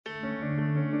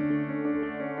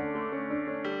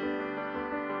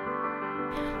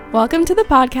Welcome to the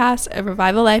podcast of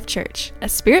Revival Life Church, a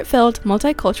spirit-filled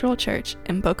multicultural church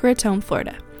in Boca Raton,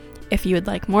 Florida. If you would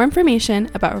like more information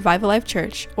about Revival Life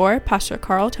Church or Pastor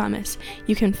Carl Thomas,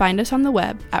 you can find us on the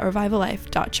web at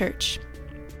revivallife.church.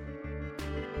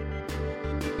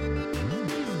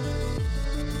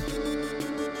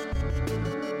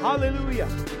 Hallelujah.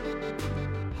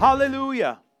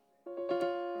 Hallelujah.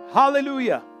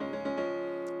 Hallelujah.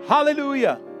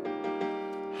 Hallelujah.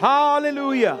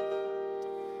 Hallelujah.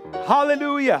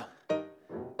 Hallelujah.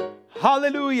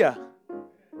 Hallelujah.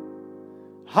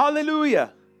 Hallelujah.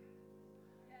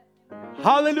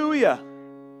 Hallelujah.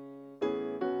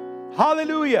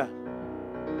 Hallelujah.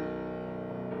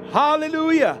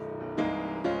 Hallelujah.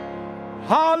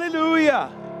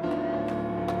 Hallelujah.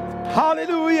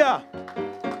 Hallelujah.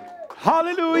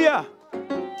 Hallelujah.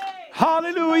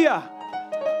 Hallelujah.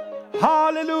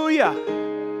 Hallelujah.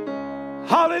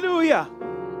 Hallelujah.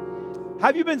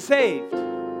 Have you been saved?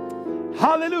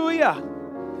 Hallelujah.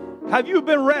 Have you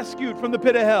been rescued from the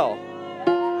pit of hell?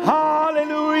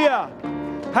 Hallelujah.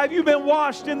 Have you been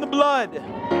washed in the blood?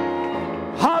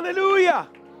 Hallelujah.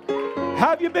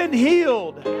 Have you been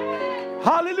healed?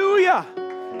 Hallelujah.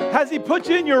 Has He put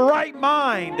you in your right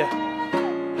mind?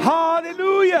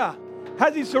 Hallelujah.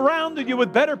 Has He surrounded you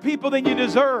with better people than you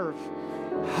deserve?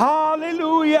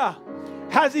 Hallelujah.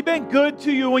 Has He been good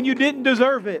to you when you didn't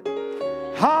deserve it?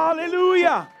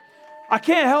 Hallelujah. I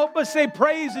can't help but say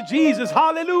praise to Jesus.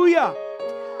 Hallelujah.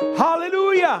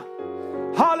 Hallelujah.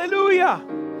 Hallelujah.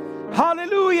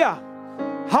 Hallelujah.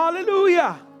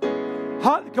 Hallelujah.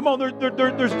 Come on,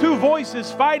 there's two voices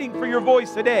fighting for your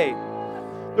voice today.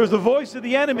 There's the voice of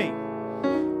the enemy,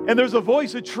 and there's a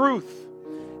voice of truth.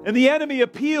 And the enemy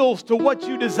appeals to what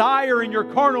you desire in your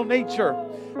carnal nature,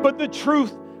 but the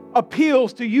truth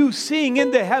appeals to you seeing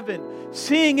into heaven,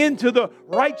 seeing into the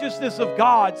righteousness of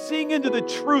God, seeing into the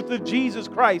truth of Jesus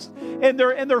Christ. And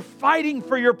they're fighting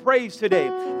for your praise today.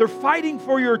 They're fighting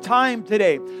for your time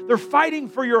today. They're fighting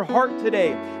for your heart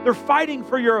today. They're fighting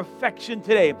for your affection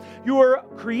today. You were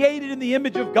created in the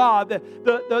image of God.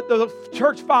 The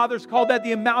church fathers called that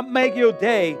the Imago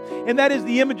Dei, and that is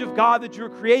the image of God that you're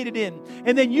created in.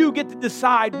 And then you get to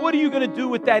decide, what are you going to do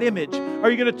with that image?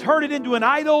 Are you going to turn it into an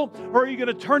idol, or are you going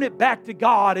to turn it back to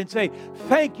God and say,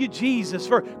 thank you, Jesus,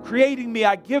 for creating me.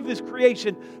 I give this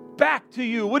creation back to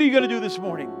you. What are you going to do this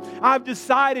morning? I've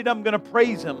decided I'm going to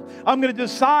praise Him. I'm going to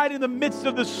decide in the midst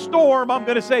of the storm, I'm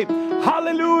going to say,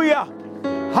 hallelujah,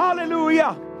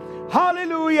 hallelujah,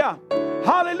 hallelujah,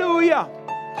 hallelujah,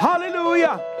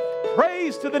 hallelujah.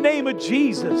 Praise to the name of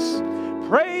Jesus.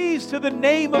 Praise to the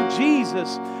name of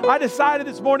Jesus. I decided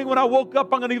this morning when I woke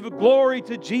up, I'm going to give glory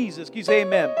to Jesus. Can you say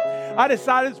amen? I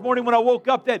decided this morning when I woke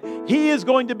up that He is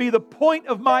going to be the point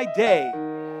of my day.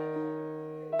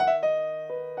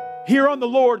 Here on the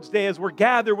Lord's Day as we're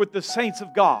gathered with the saints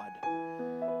of God.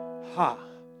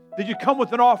 Did you come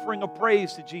with an offering of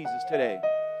praise to Jesus today?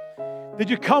 Did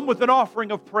you come with an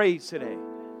offering of praise today?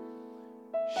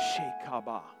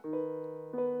 Shekabah.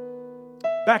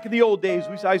 Back in the old days,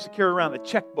 I used to carry around a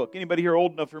checkbook. Anybody here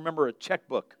old enough to remember a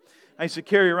checkbook? I used to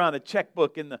carry around a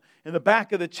checkbook. In the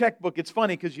back of the checkbook, it's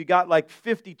funny because you got like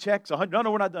 50 checks. 100.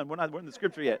 No, we're not done. We're in the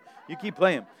scripture yet. You keep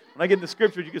playing. When I get in the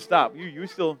scripture, you can stop. We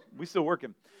still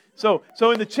working. So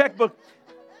in the checkbook,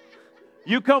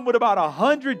 you come with about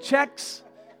 100 checks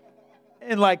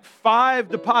and like 5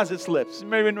 deposit slips.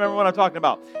 Maybe remember what I'm talking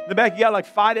about. In the back, you got like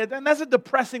 5. And that's a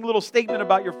depressing little statement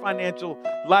about your financial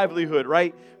livelihood,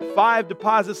 right? 5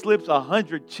 deposit slips,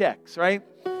 100 checks, right?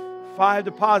 5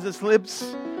 deposit slips,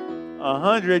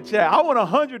 100 checks. I want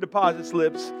 100 deposit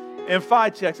slips and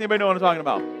 5 checks. Anybody know what I'm talking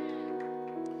about?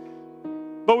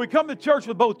 But we come to church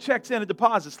with both checks and a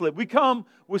deposit slip. We come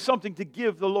with something to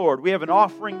give the Lord. We have an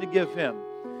offering to give Him.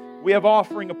 We have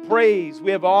offering of praise.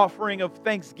 We have offering of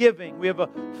thanksgiving. We have a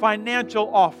financial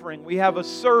offering. We have a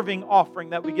serving offering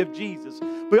that we give Jesus.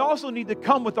 We also need to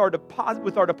come with our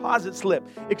deposit slip,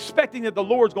 expecting that the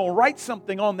Lord's going to write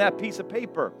something on that piece of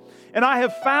paper. And I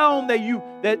have found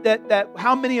that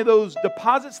how many of those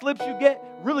deposit slips you get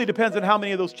really depends on how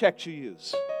many of those checks you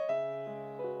use.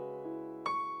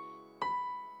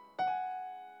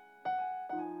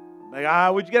 Like,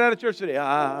 what'd you get out of church today?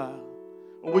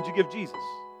 What'd you give Jesus?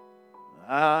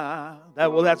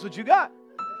 That's what you got.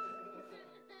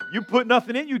 You put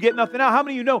nothing in, you get nothing out. How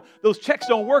many of you know those checks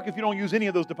don't work if you don't use any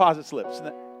of those deposit slips?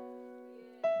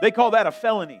 They call that a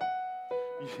felony.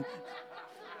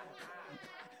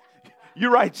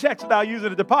 You write checks without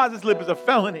using a deposit slip is a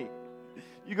felony.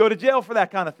 You go to jail for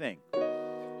that kind of thing.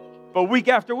 But week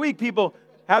after week, people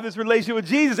have this relationship with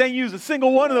Jesus, ain't used a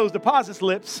single one of those deposit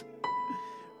slips.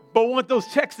 but want those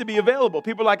checks to be available.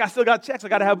 People are like, I still got checks. I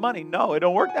got to have money. No, it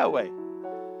don't work that way.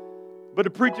 But a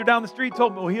preacher down the street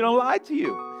told me, well, he don't lie to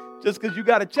you. Just because you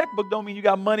got a checkbook don't mean you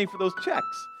got money for those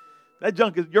checks. That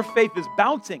junk is, your faith is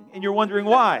bouncing, and you're wondering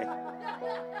why.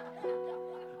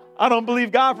 I don't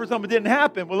believe God for something that didn't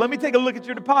happen. Well, let me take a look at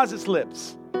your deposit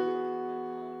slips.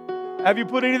 Have you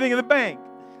put anything in the bank?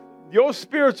 Your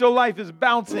spiritual life is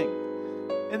bouncing.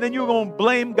 And then you're going to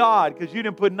blame God because you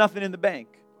didn't put nothing in the bank.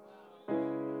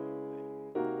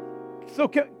 So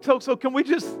can we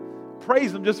just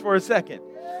praise Him just for a second?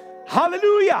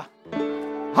 Hallelujah.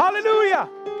 Hallelujah.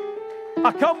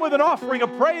 I come with an offering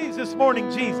of praise this morning,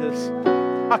 Jesus.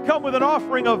 I come with an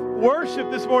offering of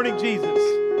worship this morning, Jesus.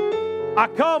 I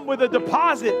come with a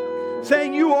deposit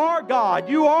saying you are God.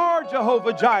 You are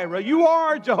Jehovah Jireh. You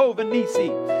are Jehovah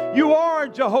Nisi. You are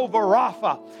Jehovah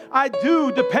Rapha. I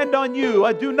do depend on you.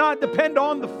 I do not depend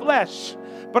on the flesh,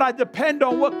 but I depend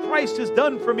on what Christ has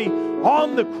done for me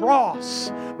on the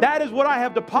cross. That is what I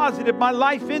have deposited my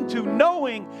life into,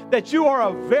 knowing that you are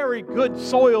a very good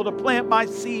soil to plant my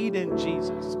seed in,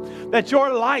 Jesus. That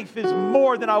your life is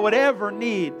more than I would ever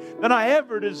need, than I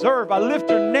ever deserve. I lift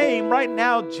your name right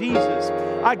now, Jesus.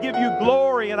 I give you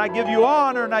glory, and I give you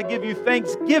honor, and I give you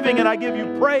thanksgiving, and I give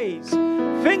you praise.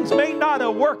 Things may not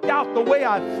have worked out the way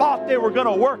I thought they were going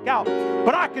to work out,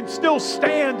 but I can still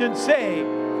stand and say,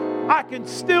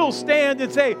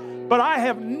 but I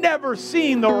have never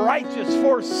seen the righteous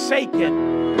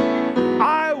forsaken.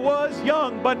 I was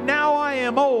young, but now I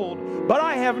am old. But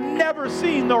I have never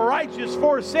seen the righteous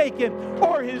forsaken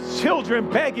or his children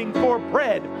begging for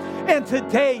bread. And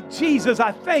today, Jesus,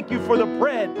 I thank you for the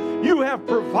bread you have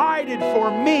provided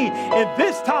for me in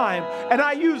this time. And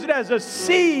I use it as a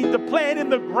seed to plant in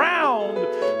the ground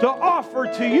to offer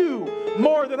to you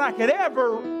more than I could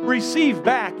ever receive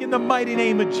back in the mighty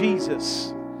name of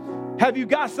Jesus. Have you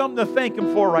got something to thank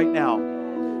Him for right now?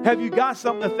 Have you got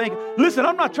something to thank? Listen,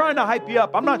 I'm not trying to hype you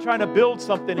up. I'm not trying to build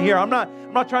something here. I'm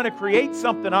not trying to create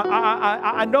something.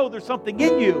 I know there's something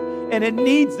in you, and it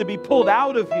needs to be pulled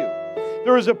out of you.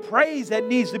 There is a praise that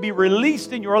needs to be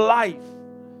released in your life.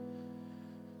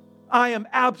 I am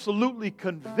absolutely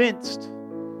convinced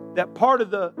that part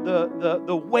of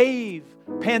the wave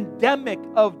pandemic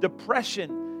of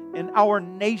depression in our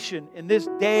nation in this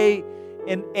day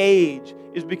and age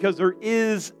is because there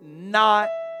is not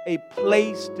a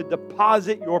place to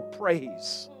deposit your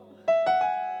praise.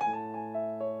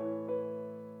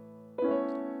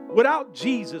 Without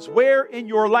Jesus, where in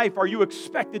your life are you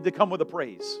expected to come with a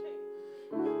praise?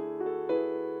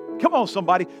 Come on,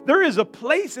 somebody. There is a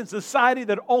place in society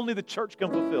that only the church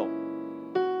can fulfill.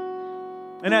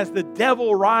 And as the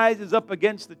devil rises up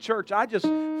against the church, I just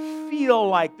feel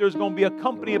like there's going to be a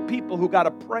company of people who got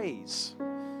to praise.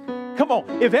 Come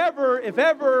on, if ever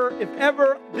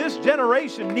this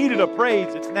generation needed a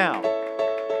praise, it's now.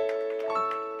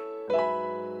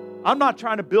 I'm not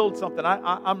trying to build something. I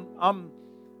don't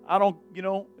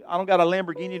got a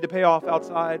Lamborghini to pay off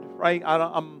outside, right?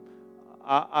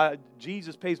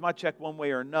 Jesus pays my check one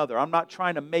way or another. I'm not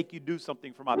trying to make you do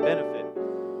something for my benefit.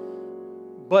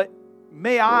 But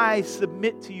may I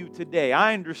submit to you today,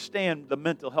 I understand the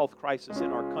mental health crisis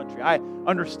in our country. I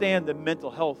understand the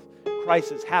mental health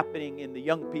crisis happening in the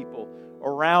young people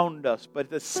around us. But at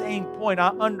the same point, I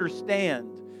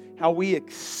understand how we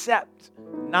accept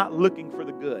not looking for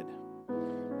the good.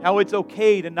 How it's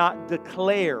okay to not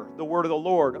declare the word of the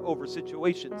Lord over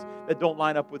situations that don't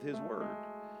line up with His word.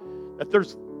 That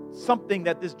there's something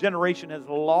that this generation has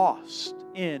lost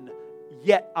in,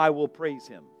 yet I will praise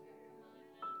Him.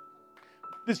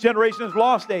 This generation has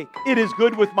lost it is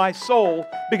good with my soul,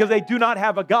 because they do not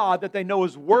have a God that they know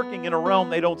is working in a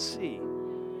realm they don't see.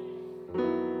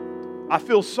 I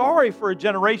feel sorry for a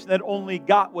generation that only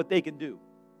got what they can do.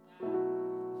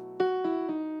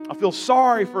 I feel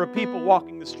sorry for a people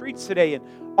walking the streets today and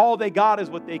all they got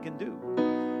is what they can do.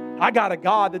 I got a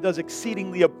God that does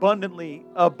exceedingly abundantly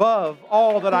above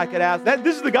all that I could ask.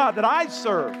 This is the God that I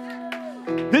serve.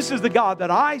 This is the God that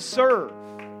I serve.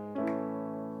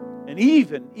 And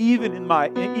even in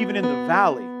the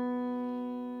valley,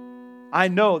 I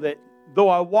know that though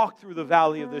I walk through the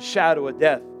valley of the shadow of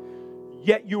death,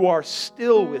 yet you are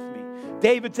still with me.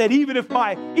 David said, even if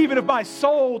my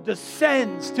soul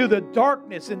descends to the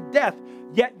darkness and death,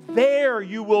 yet there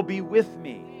you will be with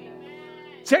me.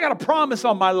 See, I got a promise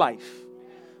on my life.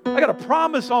 I got a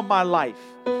promise on my life.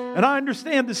 And I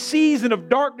understand the season of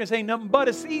darkness ain't nothing but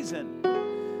a season.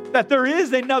 That there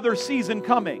is another season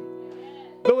coming.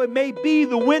 Though it may be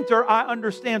the winter, I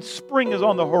understand spring is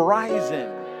on the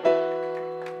horizon.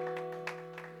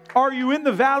 Are you in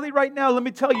the valley right now? Let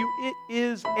me tell you, it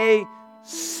is a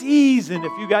season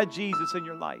if you got Jesus in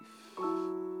your life.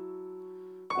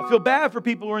 I feel bad for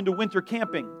people who are into winter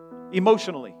camping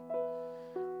emotionally.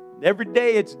 Every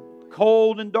day it's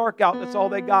cold and dark out. That's all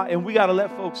they got. And we got to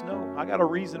let folks know, I got a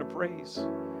reason to praise.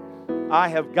 I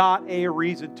have got a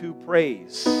reason to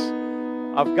praise.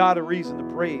 I've got a reason to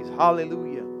praise.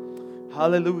 Hallelujah.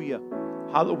 Hallelujah.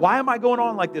 Why am I going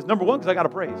on like this? Number one, because I got to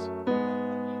praise.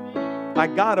 I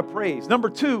got to praise. Number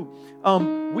two,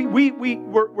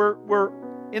 we're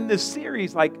in this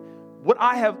series, like what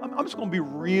I have, I'm just going to be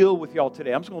real with y'all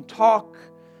today. I'm just going to talk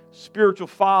spiritual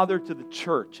father to the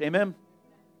church. Amen.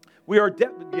 We are,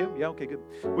 okay, good.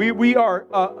 We are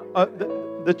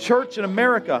the church in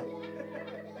America.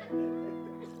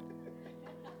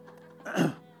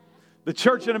 The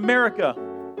church in America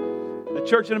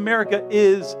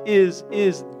is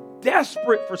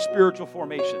desperate for spiritual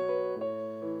formation.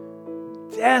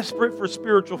 Desperate for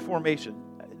spiritual formation.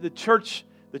 The church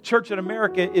in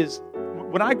America is,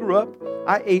 when I grew up,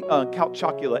 I ate count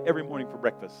chocula every morning for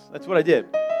breakfast. That's what I did.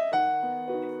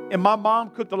 And my mom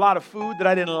cooked a lot of food that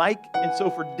I didn't like. And so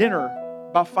for dinner,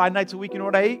 about 5 nights a week, you know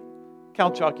what I ate?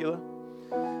 Count chocula.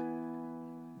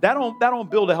 That don't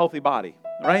build a healthy body,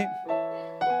 right?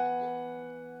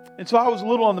 And so I was a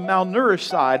little on the malnourished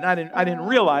side, and I didn't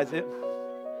realize it.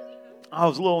 I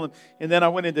was a little, and then I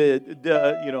went into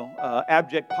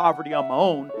abject poverty on my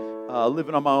own,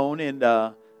 living on my own, and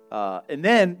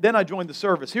then I joined the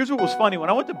service. Here's what was funny: when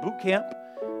I went to boot camp,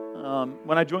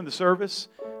 when I joined the service,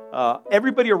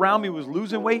 everybody around me was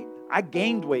losing weight. I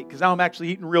gained weight because now I'm actually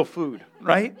eating real food,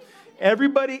 right?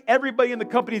 Everybody in the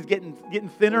company is getting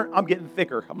thinner. I'm getting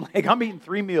thicker. I'm eating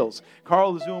 3 meals.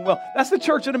 Carl is doing well. That's the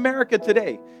church in America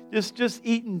today. Just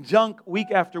eating junk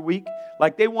week after week.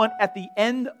 Like they want at the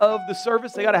end of the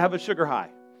service, they got to have a sugar high.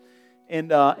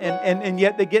 And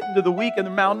yet they get into the week and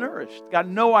they're malnourished. Got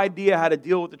no idea how to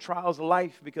deal with the trials of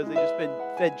life because they've just been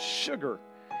fed sugar.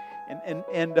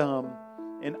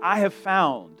 And I have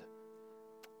found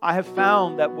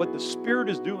that what the Spirit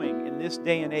is doing in this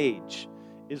day and age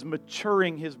is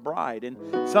maturing His bride.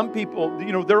 And some people,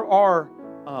 there are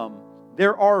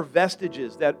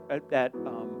vestiges that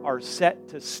are set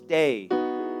to stay,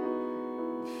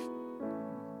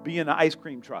 be in an ice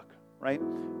cream truck, right?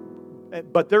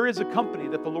 But there is a company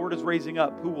that the Lord is raising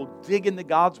up who will dig into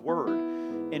God's Word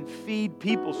and feed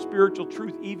people spiritual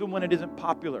truth even when it isn't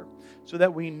popular, so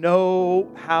that we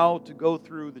know how to go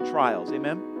through the trials.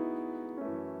 Amen?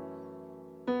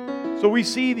 So we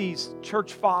see these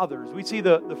church fathers. We see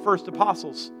the first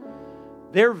apostles.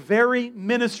 Their very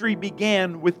ministry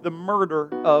began with the murder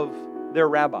of their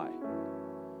rabbi.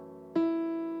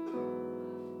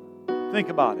 Think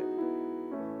about it.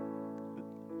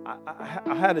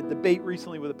 I had a debate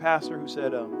recently with a pastor who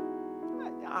said,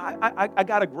 I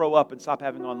got to grow up and stop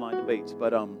having online debates.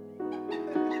 But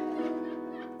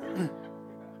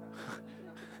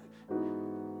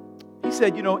he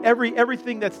said,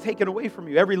 everything that's taken away from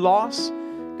you, every loss,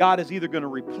 God is either going to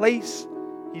replace,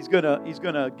 He's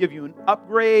gonna give you an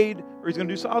upgrade, or He's going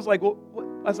to do so. I was like, what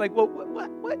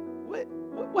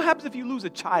happens if you lose a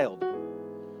child?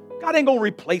 God ain't going to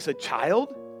replace a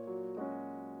child.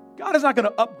 God is not going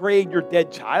to upgrade your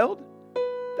dead child.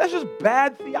 That's just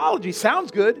bad theology.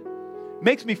 Sounds good.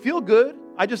 Makes me feel good.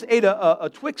 I just ate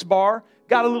a Twix bar,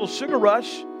 got a little sugar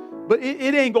rush, but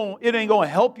it ain't going to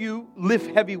help you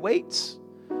lift heavy weights.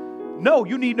 No,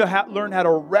 you need to learn how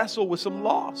to wrestle with some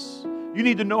loss. You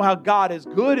need to know how God is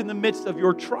good in the midst of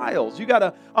your trials. You got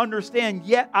to understand,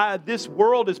 this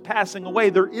world is passing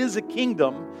away. There is a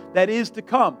kingdom that is to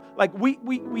come. Like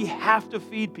we have to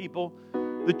feed people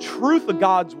the truth of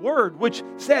God's word, which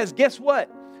says, guess what?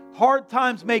 Hard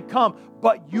times may come,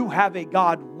 but you have a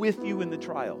God with you in the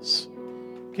trials.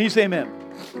 Can you say amen?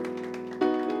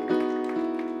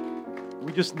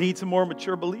 We just need some more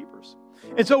mature believers.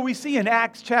 And so we see in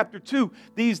Acts chapter 2,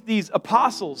 these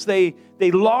apostles, they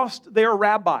lost their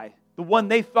rabbi, the one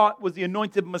they thought was the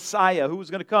anointed Messiah who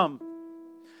was going to come.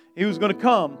 He was going to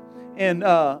come and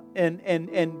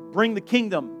bring the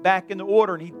kingdom back into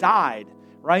order, and he died,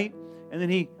 right? And then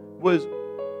he was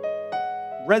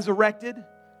resurrected,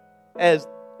 as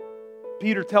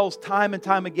Peter tells time and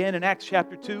time again in Acts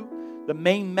chapter 2. The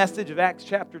main message of Acts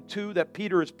chapter 2 that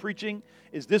Peter is preaching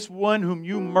is, this one whom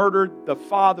you murdered, the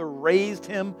Father raised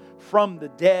him from the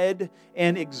dead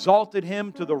and exalted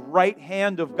him to the right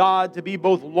hand of God to be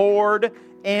both Lord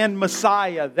and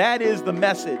Messiah. That is the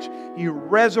message. He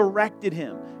resurrected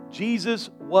him. Jesus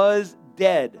was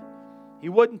dead. He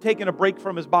wasn't taking a break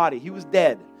from his body. He was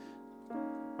dead.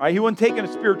 All right? He wasn't taking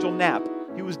a spiritual nap.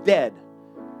 He was dead.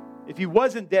 If he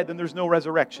wasn't dead, then there's no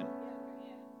resurrection.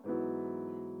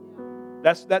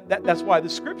 That's why the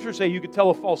scriptures say you could tell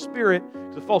a false spirit,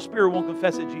 because the false spirit won't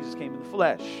confess that Jesus came in the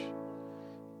flesh.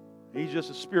 He's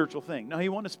just a spiritual thing. No, he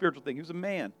wasn't a spiritual thing. He was a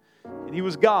man. And he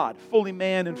was God, fully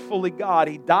man and fully God.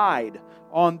 He died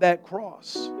on that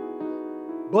cross.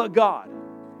 But God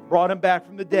brought him back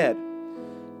from the dead.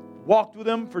 Walked with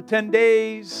him for 10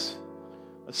 days.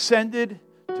 Ascended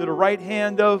to the right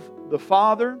hand of the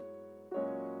Father.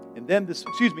 And then,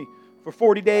 for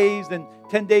 40 days, then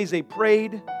 10 days they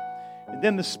prayed. And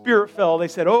then the Spirit fell. They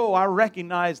said, oh, I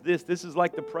recognize this. This is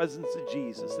like the presence of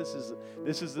Jesus.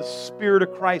 This is the Spirit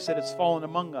of Christ that has fallen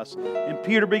among us. And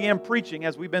Peter began preaching,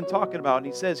 as we've been talking about. And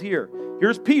he says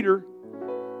here's Peter,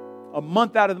 a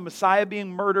month out of the Messiah being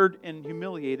murdered and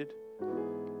humiliated.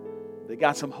 They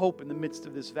got some hope in the midst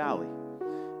of this valley.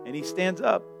 And he stands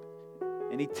up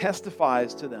and he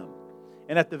testifies to them.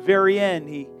 And at the very end,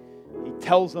 he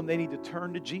tells them they need to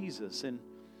turn to Jesus. And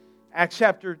Acts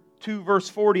chapter 2, verse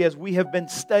 40, as we have been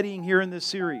studying here in this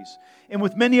series. And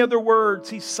with many other words,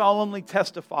 he solemnly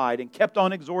testified and kept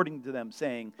on exhorting to them,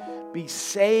 saying, be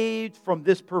saved from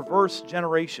this perverse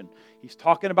generation. He's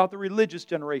talking about the religious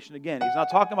generation again. He's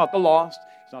not talking about the lost.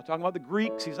 He's not talking about the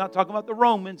Greeks. He's not talking about the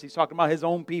Romans. He's talking about his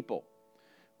own people.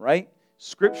 Right?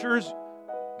 Scriptures,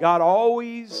 God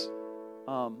always,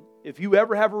 if you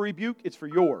ever have a rebuke, it's for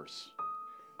yours.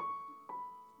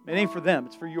 It ain't for them.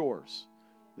 It's for yours.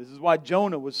 This is why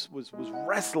Jonah was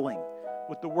wrestling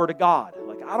with the Word of God.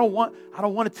 Like, I don't want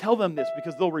to tell them this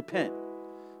because they'll repent.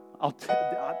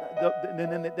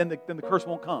 Then the curse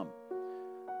won't come.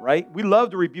 Right? We love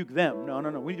to rebuke them. No.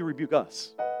 We need to rebuke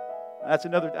us. That's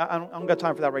another. I don't got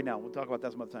time for that right now. We'll talk about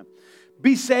that some other time.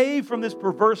 Be saved from this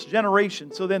perverse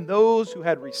generation. So then those who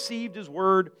had received His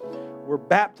word were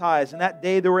baptized. And that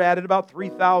day there were added about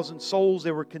 3,000 souls.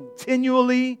 They were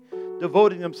continually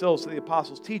devoting themselves to the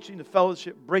apostles' teaching, to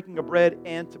fellowship, breaking of bread,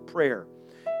 and to prayer.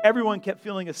 Everyone kept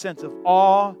feeling a sense of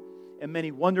awe, and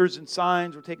many wonders and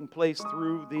signs were taking place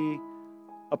through the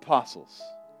apostles.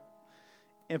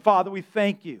 And Father, we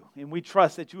thank you, and we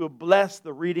trust that you will bless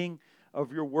the reading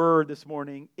of your word this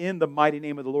morning in the mighty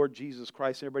name of the Lord Jesus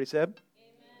Christ. Everybody said?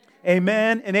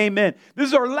 Amen and amen. This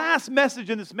is our last message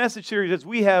in this message series as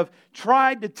we have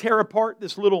tried to tear apart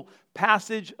this little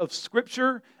passage of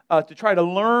Scripture to try to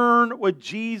learn what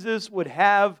Jesus would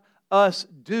have us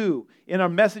do. In our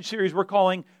message series we're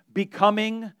calling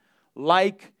Becoming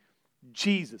Like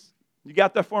Jesus. You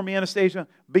got that for me, Anastasia?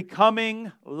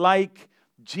 Becoming like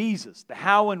Jesus. The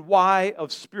how and why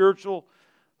of spiritual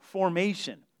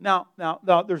formation. Now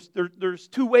there's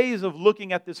two ways of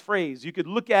looking at this phrase. You could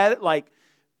look at it like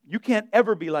you can't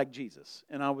ever be like Jesus.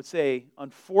 And I would say,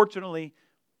 unfortunately,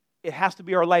 it has to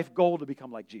be our life goal to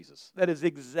become like Jesus. That is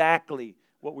exactly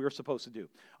what we are supposed to do.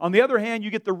 On the other hand,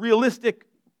 you get the realistic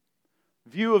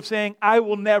view of saying, I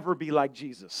will never be like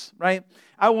Jesus, right?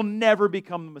 I will never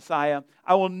become the Messiah.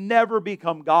 I will never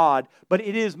become God. But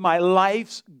it is my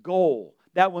life's goal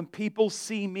that when people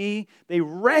see me, they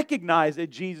recognize that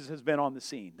Jesus has been on the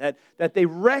scene. That they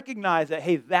recognize that,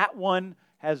 hey, that one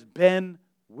has been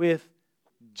with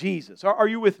Jesus. Are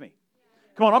you with me?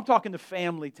 Come on, I'm talking to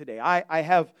family today. I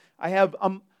have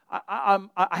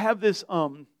this.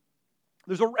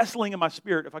 There's a wrestling in my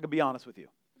spirit, if I could be honest with you.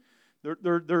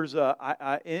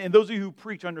 And those of you who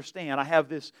preach understand. I have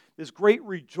this great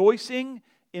rejoicing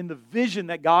in the vision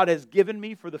that God has given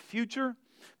me for the future.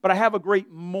 But I have a great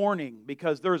mourning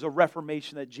because there is a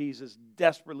reformation that Jesus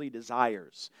desperately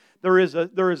desires. There is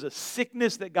a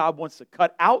sickness that God wants to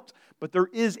cut out, but there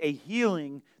is a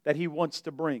healing that He wants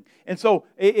to bring. And so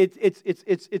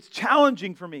it's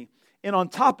challenging for me. And on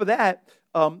top of that,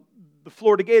 the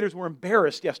Florida Gators were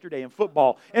embarrassed yesterday in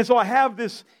football, and so I have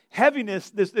this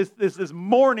heaviness, this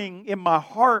mourning in my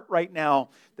heart right now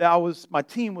that my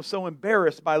team was so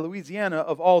embarrassed by Louisiana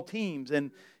of all teams,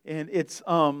 and it's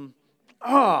you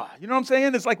know what I'm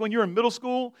saying? It's like when you're in middle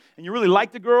school and you really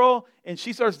like the girl and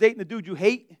she starts dating the dude you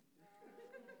hate.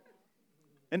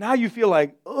 And now you feel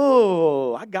like,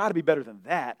 oh, I got to be better than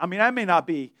that. I mean, I may not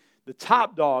be the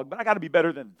top dog, but I got to be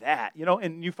better than that, you know?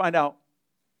 And you find out,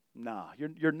 nah,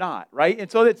 you're not, right?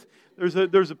 And so there's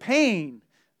a pain,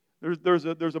 there's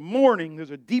a mourning,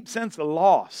 there's a deep sense of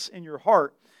loss in your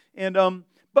heart. And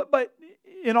but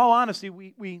in all honesty,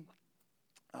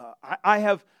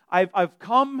 I've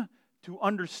come to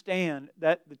understand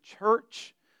that the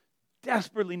church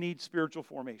desperately needs spiritual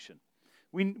formation.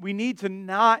 We need to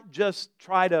not just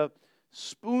try to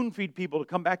spoon feed people to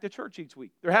come back to church each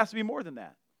week. There has to be more than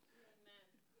that.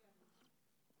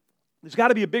 There's got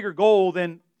to be a bigger goal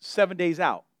than 7 days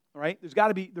out, right?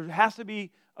 There has to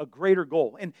be a greater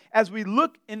goal. And as we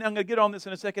look, and I'm going to get on this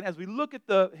in a second, as we look at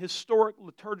the historic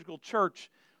liturgical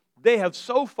church, they have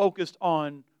so focused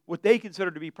on what they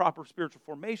consider to be proper spiritual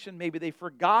formation, maybe they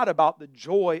forgot about the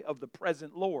joy of the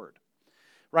present Lord.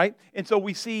 Right? And so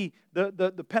we see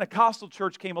the Pentecostal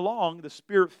church came along, the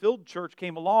Spirit-filled church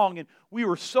came along, and we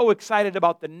were so excited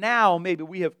about the now, maybe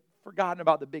we have forgotten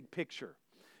about the big picture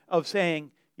of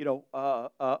saying,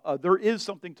 there is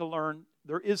something to learn,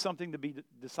 there is something to be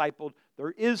discipled, there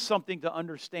is something to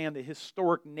understand the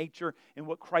historic nature and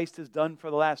what Christ has done for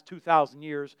the last 2,000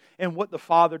 years and what the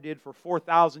Father did for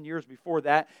 4,000 years before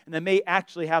that, and that may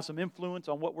actually have some influence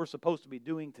on what we're supposed to be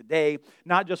doing today,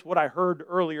 not just what I heard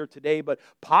earlier today, but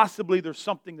possibly there's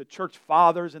something the church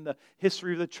fathers and the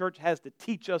history of the church has to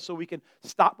teach us so we can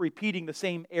stop repeating the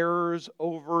same errors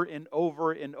over and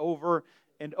over and over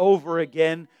and over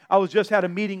again. I just had a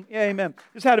meeting,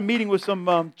 just had a meeting with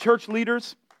some church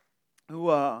leaders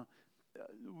who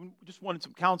just wanted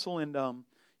some counsel, and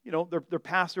their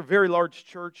pastor, very large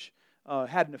church,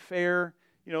 had an affair,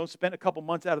 spent a couple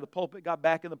months out of the pulpit, got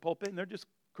back in the pulpit, and they're just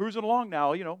cruising along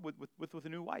now, with a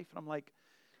new wife. And I'm like,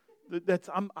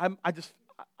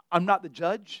 I'm not the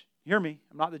judge. Hear me,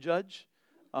 I'm not the judge.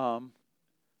 But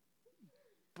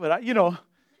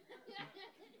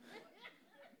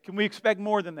can we expect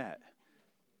more than that?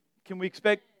 Can we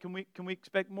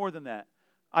expect more than that?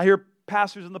 I hear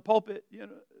pastors in the pulpit,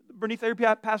 Bernice, I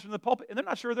hear pastors in the pulpit, and they're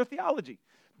not sure of their theology.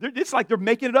 It's like they're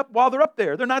making it up while they're up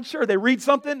there. They're not sure. They read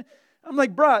something. I'm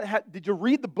like, bruh, did you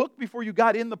read the book before you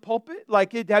got in the pulpit?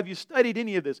 Like, have you studied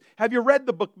any of this? Have you read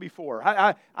the book before?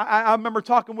 I remember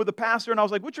talking with a pastor, and I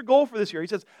was like, what's your goal for this year? He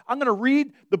says, I'm going to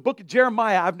read the book of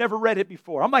Jeremiah. I've never read it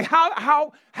before. I'm like,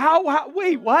 how,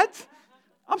 wait, what?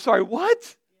 I'm sorry,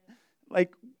 what?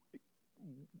 Like,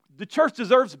 the church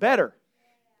deserves better.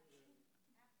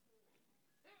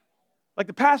 Like,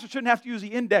 the pastor shouldn't have to use the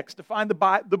index to find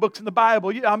the books in the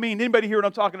Bible. I mean, anybody hear what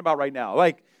I'm talking about right now?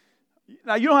 Like,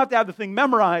 now you don't have to have the thing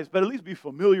memorized, but at least be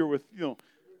familiar with,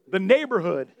 the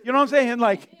neighborhood. You know what I'm saying?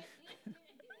 Like,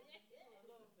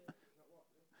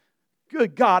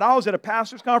 good God, I was at a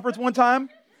pastor's conference one time.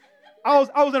 I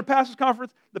was at a pastor's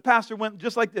conference. The pastor went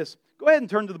just like this. Go ahead and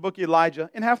turn to the book of Elijah.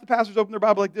 And half the pastors open their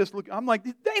Bible like this. Look, I'm like,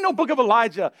 there ain't no book of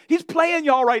Elijah. He's playing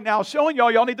y'all right now, showing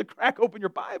y'all need to crack open your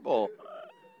Bible.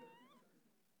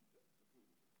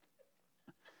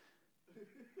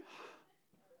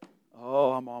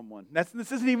 Oh, I'm on one.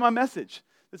 This isn't even my message.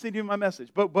 This ain't even my message.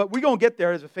 But we're going to get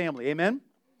there as a family. Amen?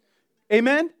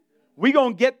 Amen? We're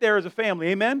going to get there as a family.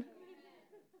 Amen?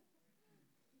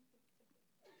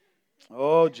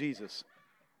 Oh, Jesus.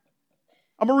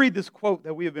 I'm going to read this quote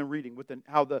that we have been reading with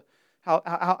how the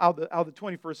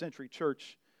 21st century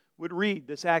church would read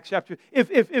this Acts chapter.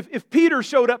 If Peter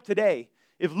showed up today,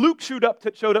 if Luke showed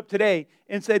up today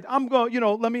and said, "I'm going,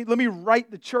 let me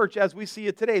write the church as we see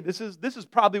it today," this is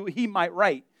probably what he might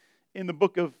write in the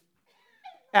book of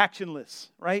Actionless,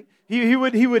 right? He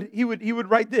would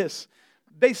write this.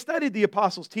 They studied the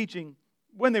apostles' teaching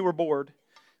when they were bored.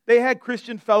 They had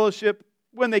Christian fellowship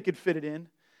when they could fit it in.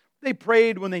 They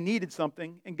prayed when they needed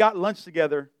something and got lunch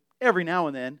together every now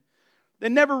and then. They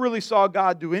never really saw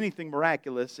God do anything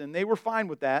miraculous, and they were fine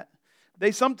with that.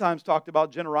 They sometimes talked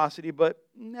about generosity, but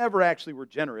never actually were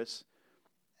generous.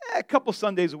 A couple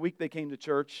Sundays a week they came to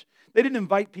church. They didn't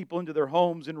invite people into their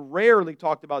homes and rarely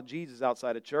talked about Jesus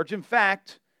outside of church. In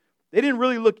fact, they didn't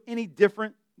really look any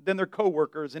different than their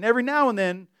coworkers. And every now and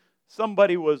then,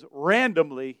 somebody was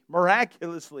randomly,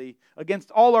 miraculously,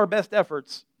 against all our best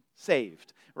efforts,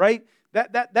 saved. Right?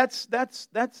 That's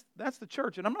the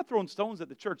church. And I'm not throwing stones at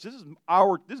the church. This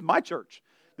is my church.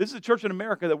 This is a church in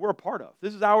America that we're a part of.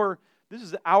 This is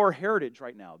our heritage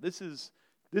right now. This is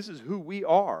who we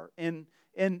are. And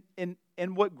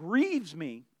what grieves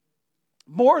me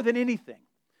more than anything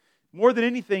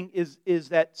is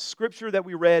that scripture that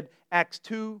we read, Acts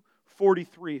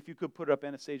 2:43. If you could put it up,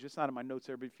 Anastasia. It's not in my notes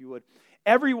there, but if you would.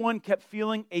 Everyone kept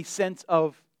feeling a sense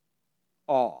of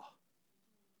awe.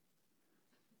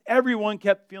 Everyone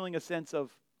kept feeling a sense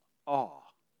of awe.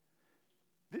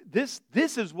 This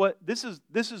is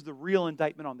the real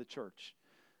indictment on the church.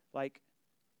 Like,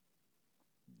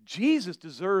 Jesus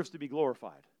deserves to be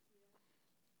glorified.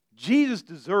 Jesus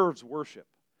deserves worship.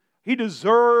 He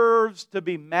deserves to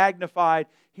be magnified.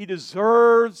 He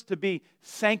deserves to be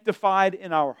sanctified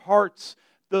in our hearts.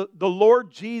 The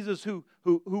Lord Jesus who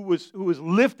was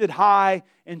lifted high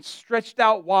and stretched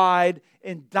out wide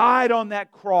and died on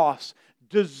that cross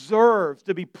deserves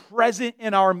to be present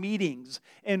in our meetings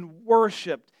and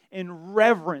worshiped and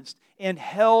reverenced and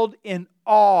held in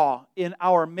awe in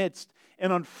our midst.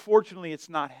 And unfortunately, it's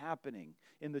not happening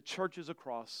in the churches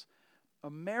across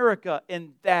America,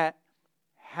 and that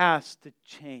has to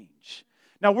change.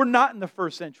 Now, we're not in the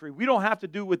first century. We don't have to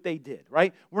do what they did,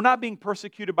 right? We're not being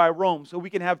persecuted by Rome so we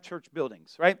can have church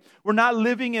buildings, right? We're not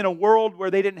living in a world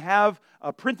where they didn't have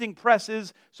printing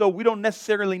presses, so we don't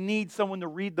necessarily need someone to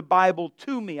read the Bible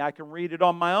to me. I can read it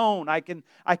on my own. I can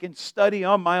study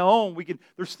on my own.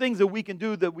 There's things that we can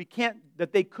do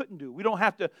that they couldn't do. We don't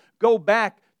have to go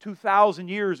back 2,000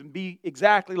 years and be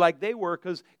exactly like they were,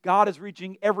 because God is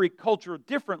reaching every culture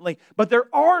differently. But there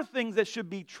are things that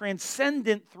should be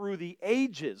transcendent through the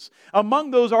ages. Among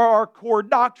those are our core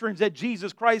doctrines that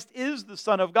Jesus Christ is the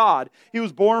Son of God. He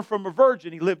was born from a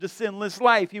virgin. He lived a sinless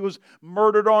life. He was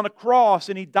murdered on a cross,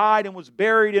 and He died and was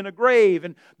buried in a grave.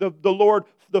 And the Lord,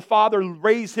 the Father,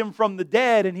 raised Him from the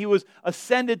dead, and He was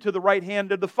ascended to the right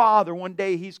hand of the Father. One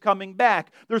day He's coming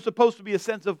back. There's supposed to be a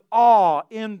sense of awe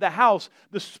in the house.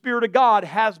 The Spirit of God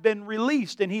has been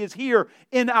released, and He is here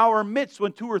in our midst.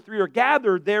 When 2 or 3 are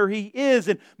gathered, there He is.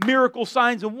 And miracle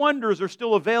signs and wonders are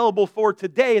still available for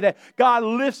today, that God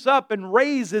lifts up and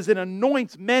raises and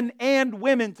anoints men and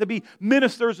women to be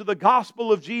ministers of the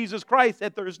gospel of Jesus Christ,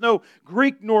 that there's no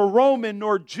Greek nor Roman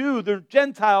nor Jew nor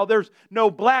Gentile. There's no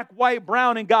black, white,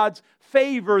 brown in God's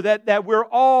favor, that we're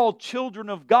all children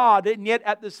of God. And yet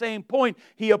at the same point,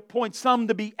 He appoints some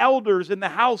to be elders in the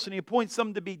house, and He appoints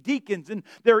some to be deacons, and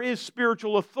there is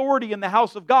spiritual authority in the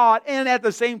house of God. And at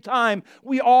the same time,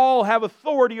 we all have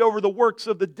authority over the works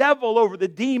of the devil, over the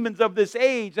demons of this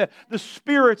age, the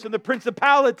spirits and the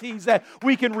principalities, that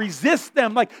we can resist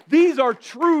them. Like, these are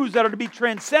truths that are to be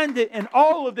transcendent, and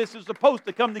all of this is supposed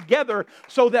to come together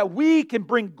so that we can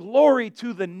bring glory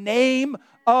to the name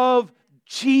of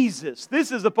Jesus. This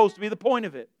is supposed to be the point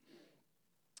of it.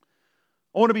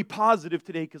 I want to be positive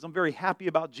today because I'm very happy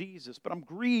about Jesus, but I'm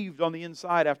grieved on the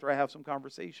inside after I have some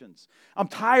conversations. I'm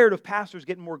tired of pastors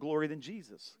getting more glory than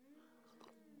Jesus.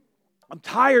 I'm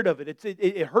tired of it.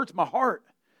 It hurts my heart.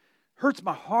 Hurts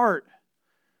my heart.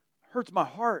 Hurts my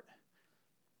heart.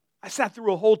 I sat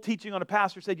through a whole teaching on a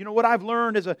pastor said, what I've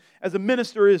learned as a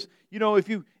minister is, if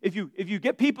you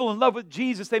get people in love with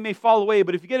Jesus, they may fall away.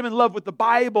 But if you get them in love with the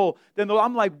Bible, then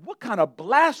I'm like, what kind of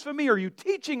blasphemy are you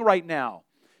teaching right now?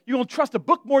 You don't trust a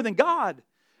book more than God.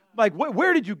 Like,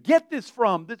 where did you get this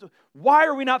from? Why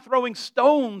are we not throwing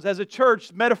stones as a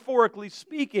church, metaphorically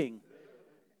speaking?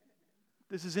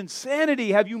 This is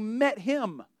insanity. Have you met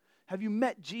Him? Have you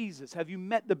met Jesus? Have you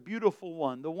met the beautiful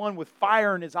one, the one with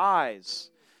fire in His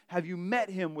eyes? Have you met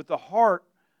Him with the heart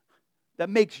that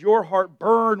makes your heart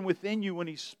burn within you when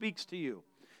He speaks to you?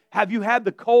 Have you had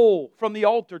the coal from the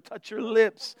altar touch your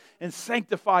lips and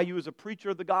sanctify you as a preacher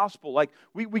of the gospel? Like,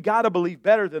 we got to believe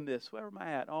better than this. Where am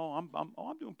I at? I'm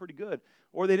doing pretty good.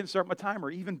 Or they didn't start my timer.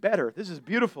 Even better. This is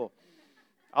beautiful.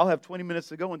 I'll have 20 minutes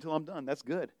to go until I'm done. That's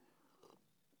good.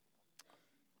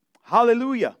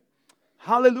 Hallelujah.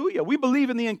 Hallelujah. We believe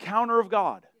in the encounter of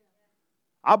God.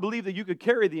 I believe that you could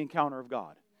carry the encounter of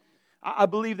God. I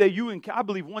believe that I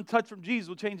believe one touch from Jesus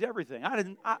will change everything.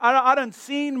 I done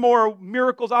seen more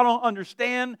miracles I don't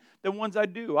understand than ones I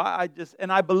do.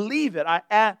 And I believe it. I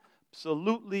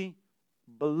absolutely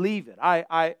believe it.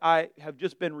 I have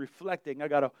just been reflecting. I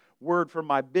got a word from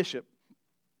my bishop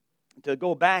to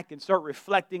go back and start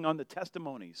reflecting on the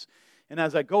testimonies. And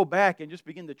as I go back and just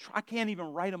begin to try, I can't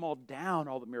even write them all down,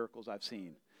 all the miracles I've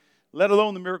seen, let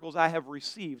alone the miracles I have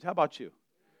received. How about you?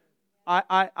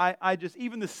 I just,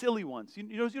 even the silly ones.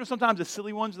 You know, sometimes the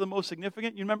silly ones are the most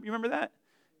significant. You remember that?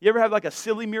 You ever have like a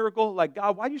silly miracle? Like,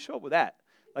 God, why'd you show up with that?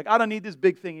 Like, I don't need this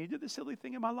big thing. You did this silly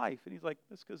thing in my life. And He's like,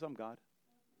 that's because I'm God.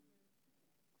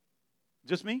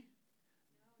 Just me?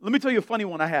 Let me tell you a funny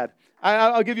one I had.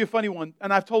 I'll give you a funny one.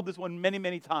 And I've told this one many,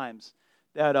 many times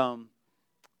that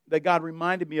God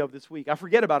reminded me of this week. I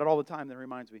forget about it all the time. That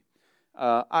reminds me.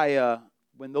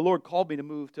 When the Lord called me to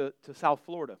move to South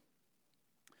Florida,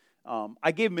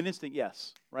 I gave Him an instant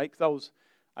yes, right? Because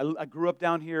I grew up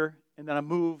down here, and then I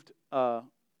moved,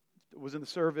 was in the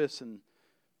service and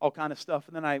all kind of stuff,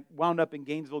 and then I wound up in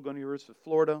Gainesville, going to University of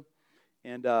Florida,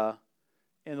 and the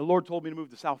Lord told me to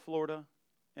move to South Florida,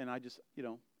 and I just,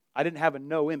 I didn't have a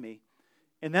no in me,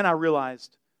 and then I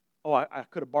realized, I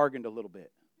could have bargained a little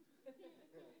bit.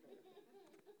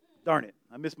 Darn it,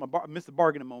 I missed the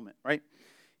bargaining moment, right?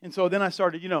 And so then I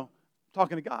started,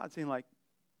 talking to God, saying like,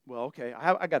 well, okay,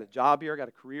 I got a job here, I got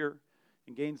a career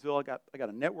in Gainesville, I got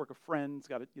a network of friends,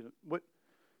 what?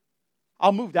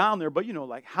 I'll move down there, but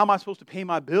like, how am I supposed to pay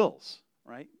my bills,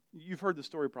 right? You've heard the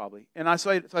story probably. And I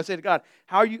say to God,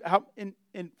 and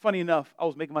funny enough, I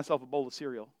was making myself a bowl of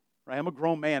cereal, right? I'm a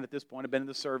grown man at this point. I've been in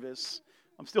the service.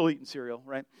 I'm still eating cereal,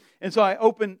 right? And so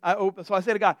so I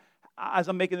say to God, as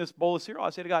I'm making this bowl of cereal, I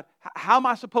say to God, how am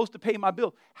I supposed to pay my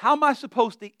bill? How am I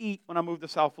supposed to eat when I move to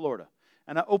South Florida?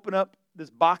 And I open up this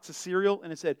box of cereal,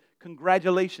 and it said,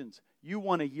 "Congratulations, you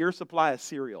won a year's supply of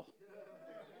cereal."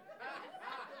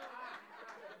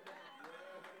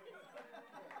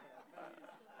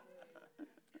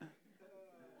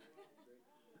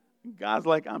 God's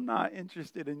like, "I'm not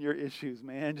interested in your issues,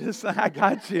 man. Just, I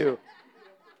got you."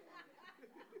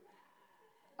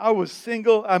 I was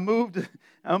single. I moved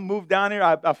down here.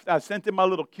 I sent him my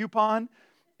little coupon,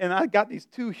 and I got these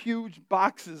 2 huge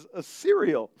boxes of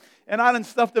cereal. And I done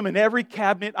stuffed them in every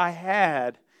cabinet I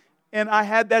had. And I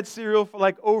had that cereal for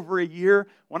like over a year.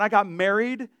 When I got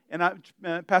married,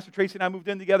 and Pastor Tracy and I moved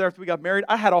in together after we got married,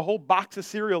 I had a whole box of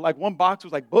cereal. Like one box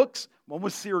was like books, one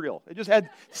was cereal. It just had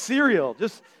cereal,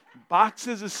 just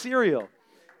boxes of cereal.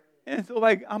 And so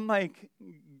I'm like,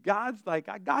 God's like,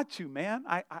 "I got you, man.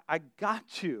 I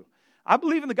got you." I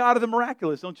believe in the God of the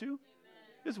miraculous, don't you?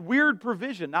 This weird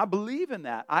provision. I believe in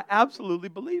that. I absolutely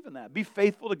believe in that. Be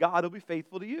faithful to God, He'll be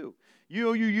faithful to you.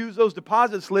 You use those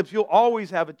deposit slips, you'll always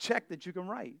have a check that you can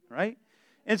write, right?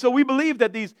 And so we believe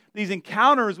that these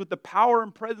encounters with the power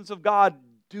and presence of God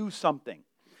do something.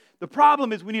 The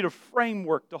problem is we need a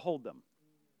framework to hold them.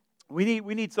 We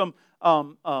need some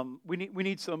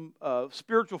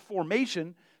spiritual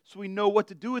formation so we know what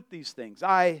to do with these things.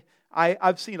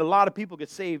 I've seen a lot of people get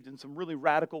saved in some really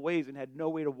radical ways and had no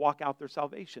way to walk out their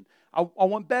salvation. I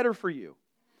want better for you.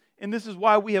 And this is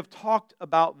why we have talked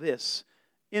about this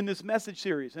in this message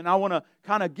series. And I want to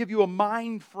kind of give you a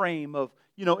mind frame of,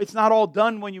 it's not all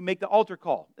done when you make the altar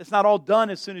call. It's not all done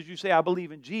as soon as you say, "I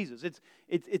believe in Jesus."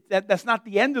 That's not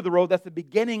the end of the road. That's the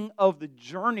beginning of the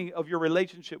journey of your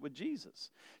relationship with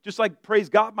Jesus. Just like, praise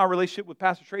God, my relationship with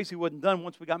Pastor Tracy wasn't done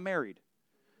once we got married.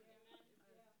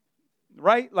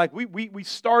 Right? Like we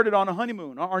started on a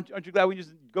honeymoon. Aren't you glad we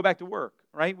just go back to work?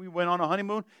 Right? We went on a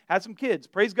honeymoon, had some kids.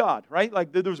 Praise God. Right?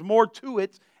 Like there's more to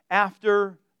it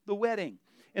after the wedding.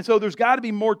 And so there's got to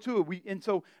be more to it. And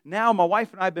so now my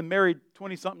wife and I have been married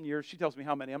 20-something years. She tells me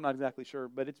how many. I'm not exactly sure,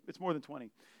 but it's more than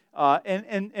 20.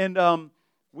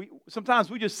 We sometimes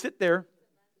we just sit there.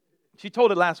 She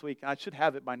told it last week. I should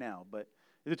have it by now, but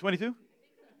is it 22?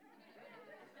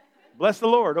 Bless the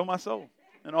Lord, oh my soul,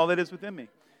 and all that is within me.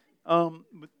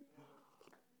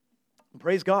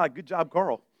 Praise God. Good job,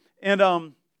 Carl.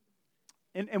 And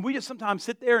we just sometimes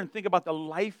sit there and think about the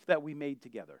life that we made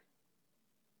together.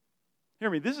 Hear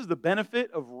me, this is the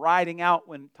benefit of riding out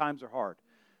when times are hard.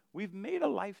 We've made a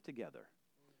life together.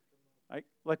 Right?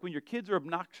 Like when your kids are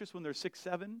obnoxious when they're 6,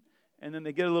 7, and then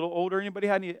they get a little older. Anybody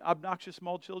had any obnoxious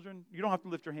small children? You don't have to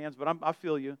lift your hands, but I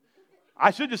feel you. I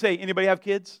should just say, anybody have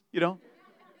kids?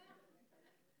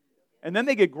 And then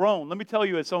they get grown. Let me tell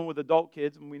you, as someone with adult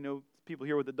kids, and we know people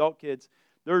here with adult kids,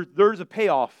 there's a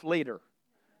payoff later.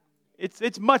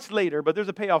 It's much later, but there's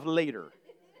a payoff later.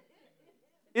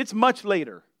 It's much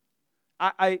later.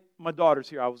 My daughter's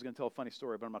here. I was going to tell a funny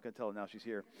story, but I'm not going to tell it now. She's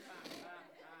here.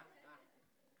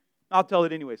 I'll tell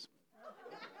it anyways.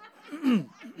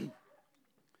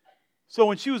 So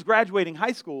when she was graduating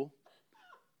high school,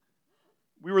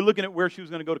 we were looking at where she was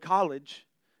going to go to college.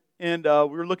 And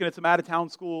we were looking at some out-of-town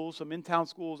schools, some in-town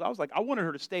schools. I was like, I wanted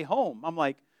her to stay home. I'm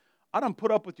like, I done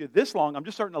put up with you this long. I'm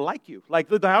just starting to like you.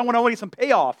 Like, I want to get some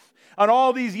payoff on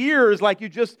all these years. Like, you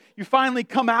finally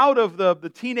come out of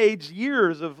the teenage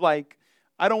years of like,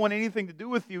 I don't want anything to do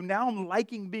with you. Now I'm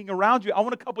liking being around you. I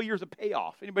want a couple years of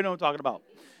payoff. Anybody know what I'm talking about?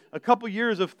 A couple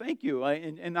years of thank you.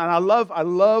 And I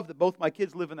love that both my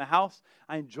kids live in the house.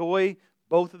 I enjoy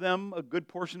both of them a good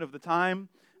portion of the time.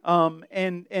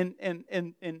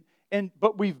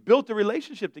 But we've built a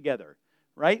relationship together,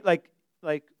 right? Like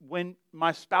when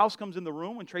my spouse comes in the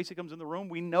room, when Tracy comes in the room,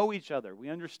 we know each other. We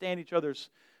understand each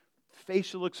other's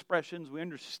facial expressions. We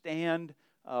understand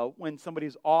when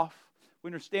somebody's off. We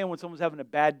understand when someone's having a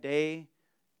bad day.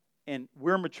 And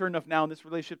we're mature enough now in this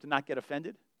relationship to not get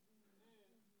offended.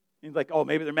 He's like, oh,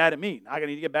 maybe they're mad at me. I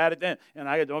need to get mad at them. And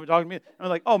I don't be talking to me. And I'm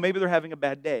like, oh, maybe they're having a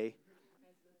bad day.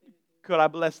 Could I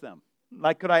bless them?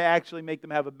 Like, could I actually make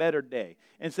them have a better day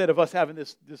instead of us having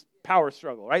this power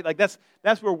struggle, right? Like, that's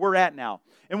where we're at now.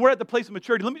 And we're at the place of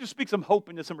maturity. Let me just speak some hope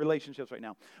into some relationships right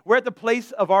now. We're at the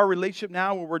place of our relationship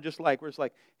now where we're just like,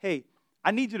 hey,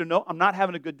 I need you to know I'm not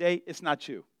having a good day. It's not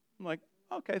you. I'm like,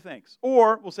 okay, thanks.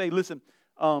 Or we'll say, listen,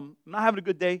 I'm not having a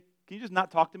good day. Can you just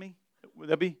not talk to me? Would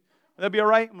that be all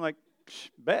right? I'm like,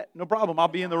 bet, no problem. I'll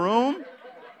be in the room.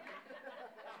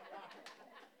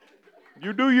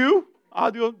 You do you.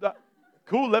 I'll do that.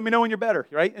 Cool, let me know when you're better,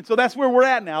 right? And so that's where we're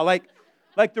at now. Like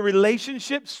the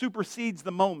relationship supersedes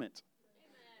the moment,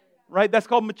 right? That's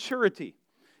called maturity.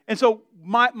 And so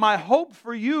my hope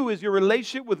for you is your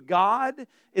relationship with God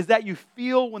is that you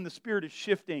feel when the Spirit is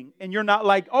shifting and you're not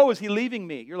like, oh, is He leaving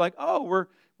me? You're like, oh,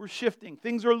 we're We're shifting.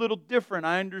 Things are a little different.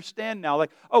 I understand now.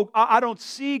 Like, oh, I don't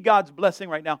see God's blessing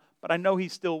right now, but I know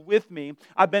He's still with me.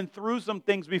 I've been through some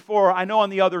things before. I know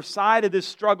on the other side of this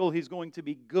struggle, He's going to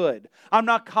be good. I'm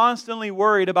not constantly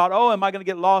worried about, oh, am I going to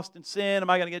get lost in sin?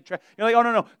 Am I going to get trapped? You're like, oh,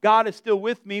 no. God is still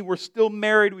with me. We're still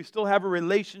married. We still have a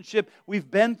relationship. We've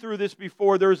been through this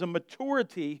before. There's a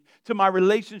maturity to my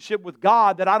relationship with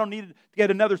God that I don't need to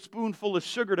get another spoonful of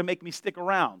sugar to make me stick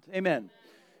around. Amen.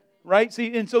 Right?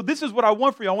 See, and so this is what I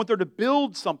want for you. I want there to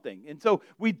build something. And so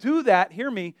we do that, hear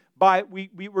me, by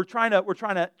we're trying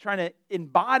to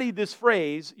embody this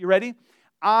phrase. You ready?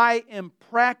 I am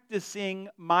practicing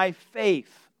my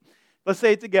faith. Let's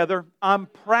say it together. I'm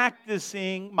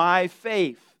practicing my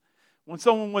faith. When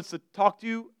someone wants to talk to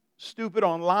you stupid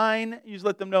online, you just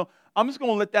let them know, I'm just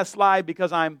going to let that slide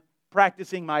because I'm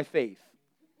practicing my faith.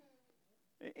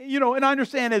 You know, and I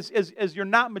understand as you're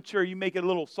not mature, you make it a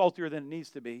little saltier than it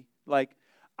needs to be. Like,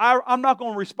 I'm not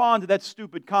going to respond to that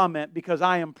stupid comment because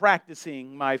I am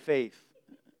practicing my faith.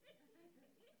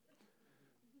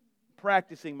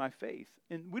 Practicing my faith.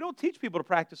 And we don't teach people to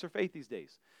practice their faith these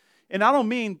days. And I don't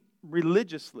mean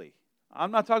religiously. I'm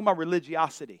not talking about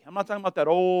religiosity. I'm not talking about that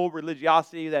old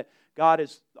religiosity that God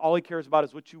is, all He cares about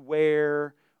is what you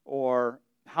wear or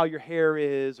how your hair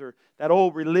is, or that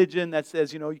old religion that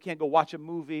says, you know, you can't go watch a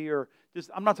movie, or just,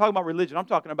 I'm not talking about religion. I'm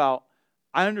talking about,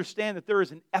 I understand that there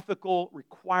is an ethical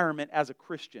requirement as a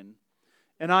Christian,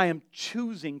 and I am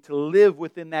choosing to live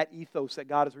within that ethos that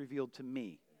God has revealed to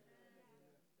me.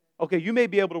 Okay, you may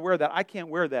be able to wear that. I can't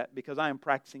wear that because I am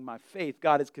practicing my faith.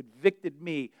 God has convicted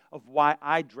me of why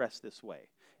I dress this way.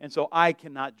 And so I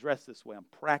cannot dress this way. I'm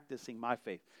practicing my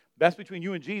faith. That's between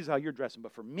you and Jesus how you're dressing,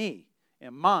 but for me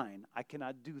and mine, I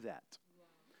cannot do that.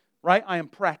 Right? I am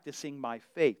practicing my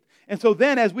faith. And so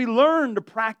then as we learn to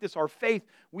practice our faith,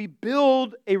 we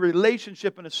build a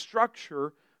relationship and a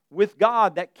structure with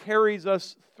God that carries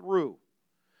us through.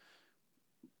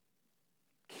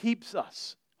 Keeps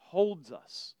us, holds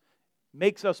us,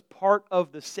 makes us part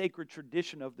of the sacred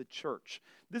tradition of the church.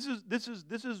 This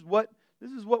is what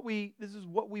we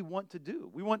want to do.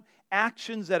 We want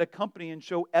actions that accompany and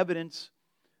show evidence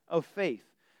of faith.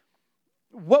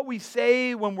 What we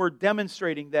say when we're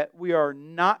demonstrating that we are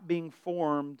not being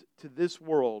formed to this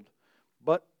world,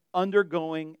 but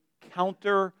undergoing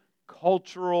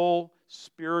counter-cultural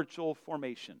spiritual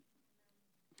formation.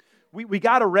 We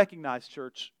got to recognize,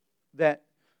 church, that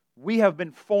we have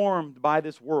been formed by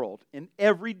this world. And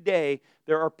every day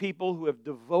there are people who have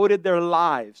devoted their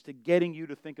lives to getting you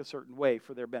to think a certain way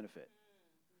for their benefit.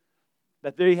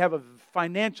 That they have a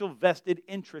financial vested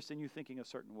interest in you thinking a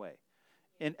certain way,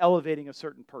 in elevating a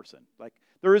certain person. Like,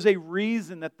 there is a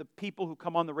reason that the people who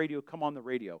come on the radio,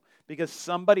 because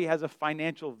somebody has a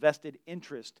financial vested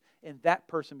interest in that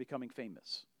person becoming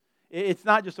famous. It's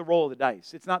not just a roll of the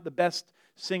dice. It's not the best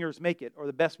singers make it or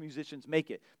the best musicians make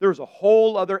it. There's a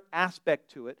whole other aspect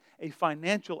to it, a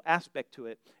financial aspect to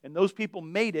it, and those people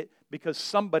made it because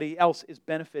somebody else is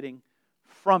benefiting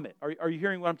from it. Are you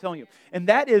hearing what I'm telling you? And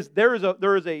that is, there is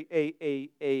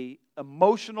a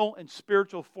emotional and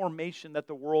spiritual formation that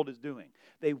the world is doing.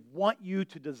 They want you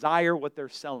to desire what they're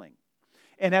selling.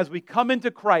 And as we come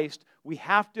into Christ, we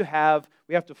have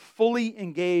to fully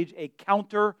engage a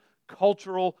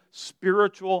counter-cultural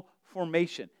spiritual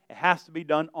formation. It has to be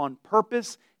done on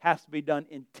purpose, has to be done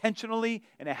intentionally,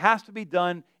 and it has to be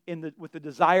done with the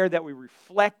desire that we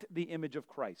reflect the image of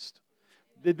Christ.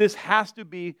 This has to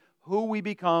be who we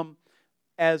become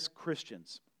as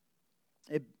Christians.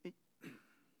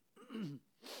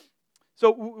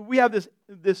 So we have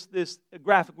this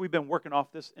graphic we've been working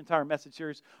off this entire message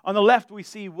series. On the left, we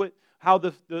see how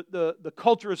the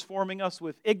culture is forming us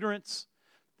with ignorance,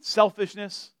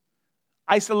 selfishness,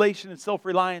 isolation, and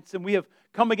self-reliance. And we have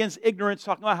come against ignorance,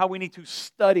 talking about how we need to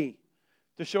study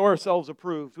to show ourselves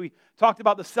approved. We talked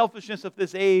about the selfishness of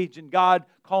this age and God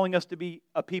calling us to be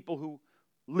a people who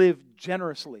live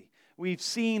generously. We've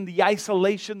seen the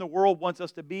isolation the world wants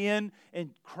us to be in, and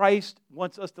Christ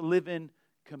wants us to live in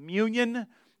communion.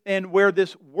 And where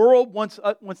this world wants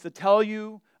to tell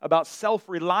you about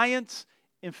self-reliance,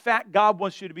 in fact, God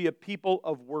wants you to be a people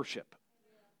of worship.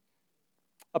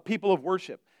 A people of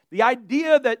worship. The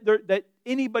idea that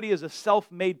anybody is a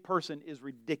self-made person is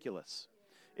ridiculous.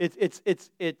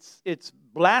 It's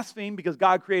blaspheme because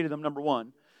God created them, number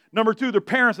one. Number two, their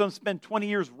parents don't spend 20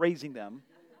 years raising them.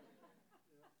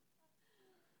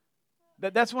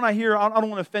 That's when I hear, I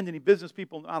don't want to offend any business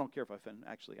people. I don't care if I offend,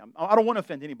 actually. I don't want to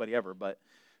offend anybody ever, but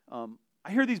I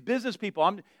hear these business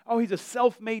people, he's a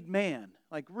self-made man.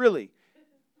 Like, really?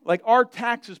 Like, our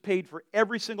taxes paid for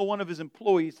every single one of his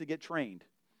employees to get trained.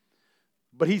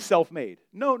 But he's self-made.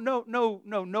 No,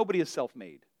 nobody is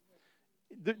self-made.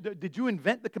 Did you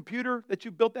invent the computer that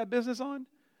you built that business on?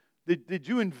 Did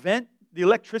you invent the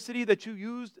electricity that you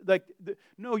used?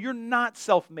 No, you're not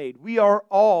self-made. We are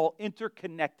all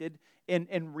interconnected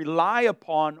and rely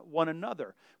upon one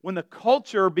another. When the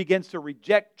culture begins to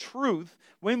reject truth,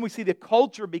 when we see the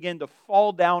culture begin to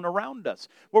fall down around us,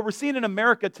 what we're seeing in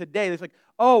America today, it's like,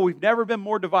 oh, we've never been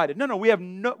more divided. No, we have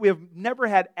never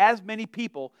had as many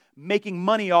people making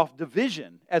money off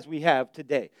division as we have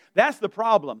today. That's the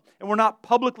problem. And we're not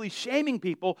publicly shaming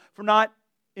people for not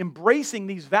embracing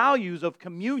these values of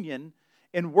communion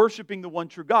and worshiping the one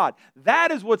true God.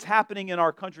 That is what's happening in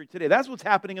our country today. That's what's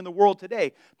happening in the world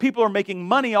today. People are making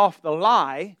money off the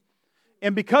lie,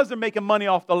 and because they're making money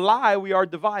off the lie, we are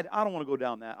divided. I don't want to go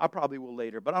down that. I probably will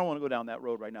later, but I don't want to go down that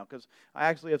road right now because I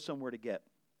actually have somewhere to get.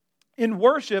 In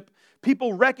worship,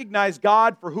 people recognize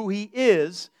God for who He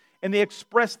is, and they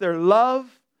express their love,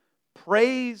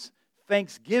 praise,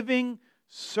 thanksgiving,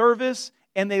 service,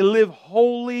 and they live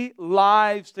holy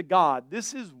lives to God.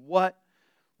 This is what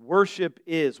worship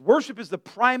is. Worship is the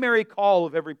primary call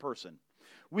of every person.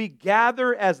 We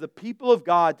gather as the people of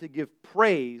God to give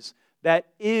praise that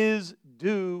is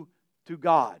due to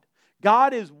God.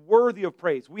 God is worthy of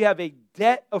praise. We have a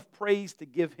debt of praise to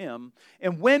give Him.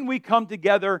 And when we come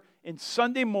together in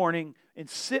Sunday morning and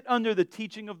sit under the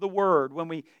teaching of the Word, when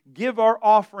we give our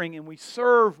offering and we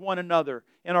serve one another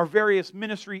in our various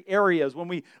ministry areas, when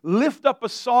we lift up a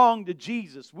song to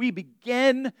Jesus, we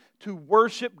begin to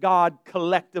worship God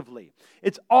collectively.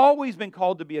 It's always been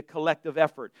called to be a collective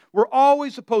effort. We're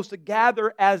always supposed to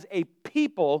gather as a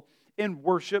people and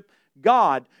worship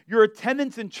God. Your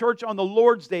attendance in church on the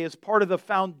Lord's Day is part of the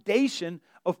foundation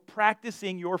of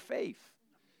practicing your faith.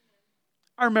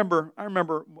 I remember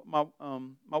my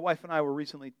wife and I were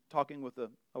recently talking with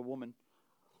a woman.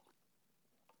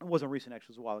 It wasn't recent,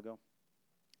 actually, it was a while ago.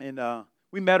 And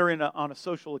we met her on a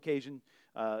social occasion.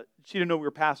 She didn't know we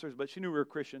were pastors, but she knew we were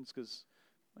Christians because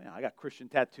I got Christian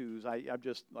tattoos. I'm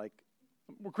just like,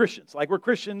 we're Christians. Like, we're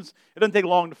Christians. It doesn't take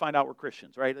long to find out we're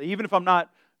Christians, right? Even if I'm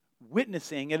not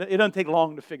witnessing, it doesn't take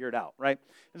long to figure it out, right?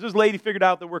 And so this lady figured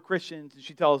out that we're Christians, and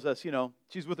she tells us,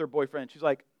 she's with her boyfriend. She's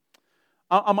like,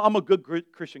 I'm a good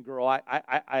Christian girl.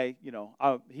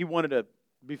 He wanted to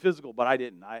be physical, but I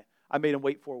didn't. I made him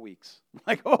wait 4 weeks. I'm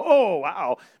like, oh,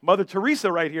 wow. Mother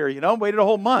Teresa right here, waited a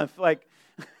whole month. Like,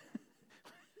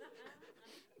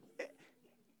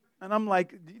 and I'm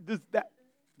like,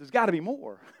 there's got to be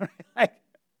more.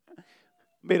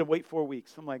 Made him wait 4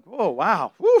 weeks. I'm like, oh,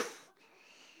 wow. Woof.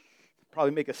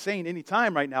 Probably make a saint any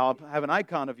time right now. I have an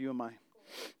icon of you in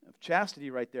of chastity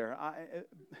right there.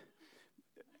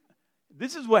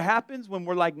 This is what happens when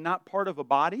we're like not part of a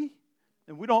body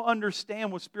and we don't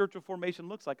understand what spiritual formation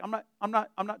looks like. I'm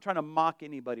not trying to mock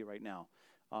anybody right now.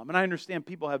 And I understand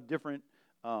people have different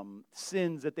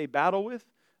sins that they battle with,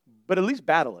 but at least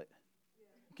battle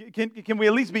it. Can we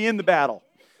at least be in the battle?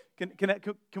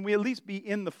 Can we at least be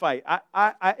in the fight?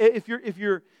 If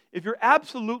you're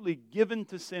absolutely given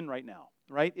to sin right now,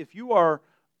 right? If you are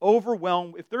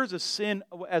overwhelmed, if there's a sin,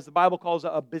 as the Bible calls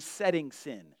it, a besetting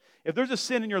sin, if there's a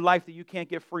sin in your life that you can't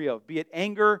get free of, be it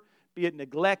anger, be it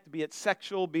neglect, be it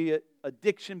sexual, be it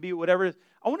addiction, be it whatever it is,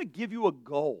 I want to give you a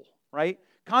goal, right?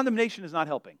 Condemnation is not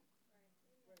helping.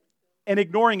 And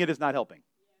ignoring it is not helping.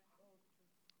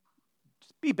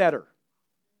 Just be better.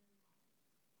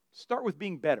 Start with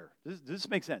being better. Does this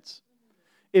make sense?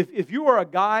 If you are a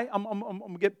guy, I'm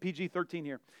going to get PG-13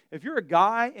 here. If you're a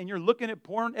guy and you're looking at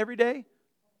porn every day,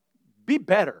 be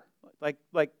better.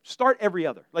 Like start every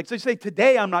other. Like so say,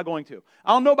 today I'm not going to.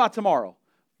 I don't know about tomorrow,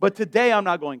 but today I'm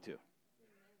not going to.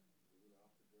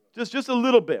 Just a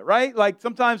little bit, right? Like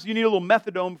sometimes you need a little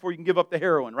methadone before you can give up the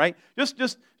heroin, right?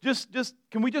 Just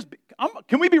can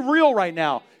we be real right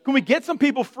now? Can we get some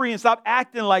people free and stop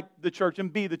acting like the church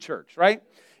and be the church, right?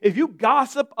 If you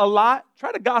gossip a lot,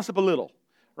 try to gossip a little,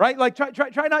 right? Like try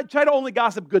to only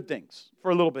gossip good things for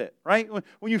a little bit, right?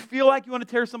 When you feel like you want to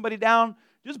tear somebody down,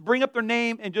 just bring up their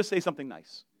name and just say something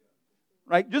nice,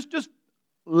 right? Just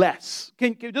less.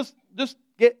 Can just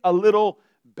get a little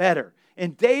better.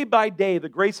 And day by day, the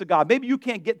grace of God. Maybe you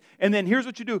can't get, and then here's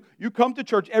what you do. You come to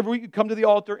church every week, you come to the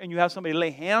altar, and you have somebody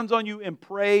lay hands on you and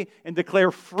pray and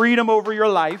declare freedom over your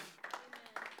life.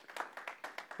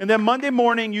 And then Monday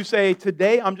morning, you say,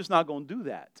 today, I'm just not going to do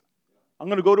that. I'm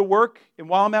going to go to work, and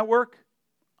while I'm at work,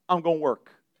 I'm going to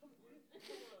work.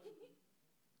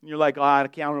 And you're like, I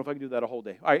don't know if I can do that a whole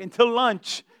day. All right, until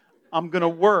lunch, I'm going to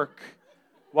work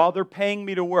while they're paying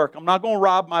me to work. I'm not going to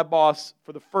rob my boss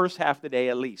for the first half of the day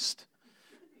at least.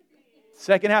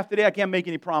 Second half of the day, I can't make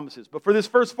any promises. But for this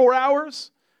first 4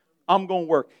 hours, I'm going to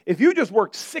work. If you just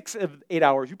work 6 of 8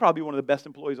 hours, you're probably one of the best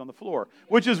employees on the floor,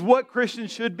 which is what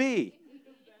Christians should be.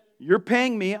 You're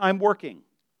paying me, I'm working.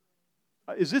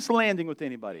 Is this landing with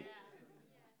anybody?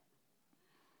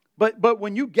 But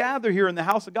when you gather here in the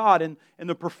house of God and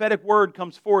the prophetic word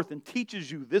comes forth and teaches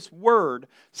you this word,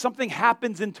 something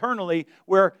happens internally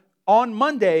where on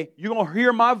Monday, you're going to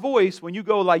hear my voice when you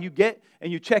go, like you get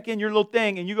and you check in your little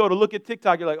thing and you go to look at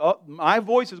TikTok. You're like, oh, my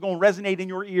voice is going to resonate in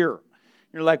your ear.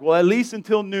 You're like, well, at least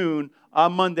until noon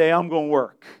on Monday, I'm going to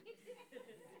work.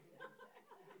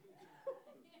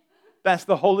 That's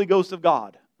the Holy Ghost of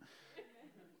God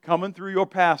coming through your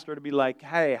pastor to be like,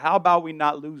 hey, how about we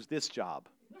not lose this job?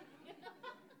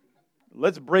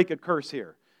 Let's break a curse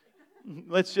here.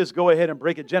 Let's just go ahead and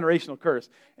break a generational curse.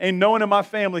 Ain't no one in my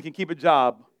family can keep a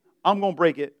job. I'm going to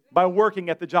break it by working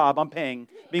at the job I'm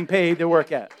being paid to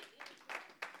work at.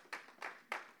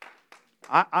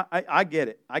 I get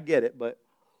it, but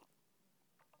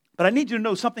I need you to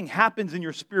know something happens in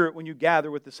your spirit when you gather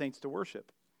with the saints to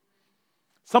worship.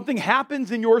 Something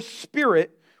happens in your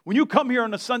spirit when you come here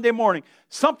on a Sunday morning.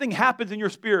 Something happens in your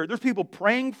spirit. There's people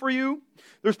praying for you.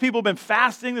 There's people who've been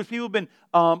fasting. There's people who've been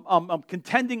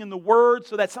contending in the Word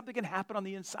so that something can happen on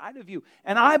the inside of you.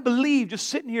 And I believe, just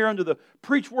sitting here under the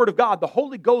preached Word of God, the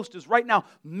Holy Ghost is right now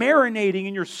marinating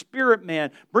in your spirit,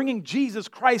 man, bringing Jesus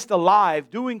Christ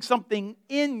alive, doing something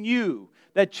in you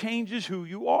that changes who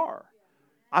you are.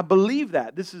 I believe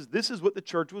that. This is what the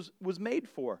church was made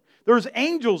for. There's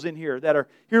angels in here that are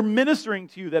here ministering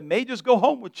to you that may just go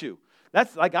home with you.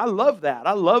 That's like, I love that.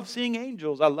 I love seeing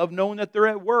angels. I love knowing that they're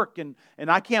at work, and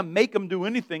I can't make them do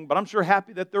anything, but I'm sure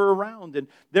happy that they're around, and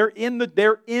they're in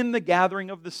the gathering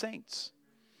of the saints.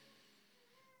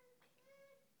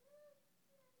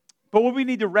 But what we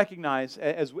need to recognize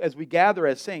as we gather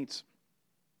as saints,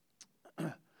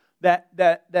 that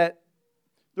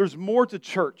there's more to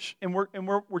church, and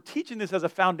we're teaching this as a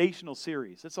foundational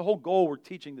series. That's the whole goal. We're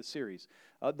teaching this series.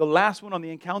 The last one on the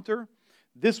encounter,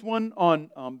 this one on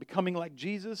becoming like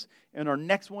Jesus, and our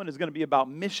next one is going to be about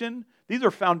mission. These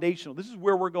are foundational. This is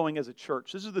where we're going as a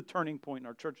church. This is the turning point in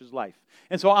our church's life.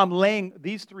 And so I'm laying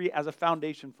these 3 as a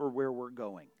foundation for where we're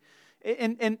going.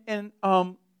 I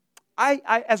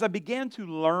as I began to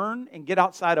learn and get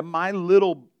outside of my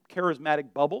little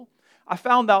charismatic bubble, I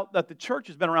found out that the church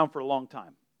has been around for a long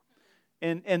time.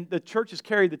 And the church has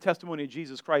carried the testimony of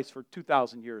Jesus Christ for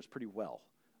 2,000 years pretty well,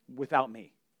 without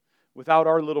me, without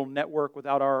our little network,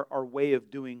 without our way of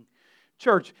doing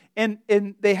church. And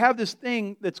they have this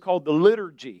thing that's called the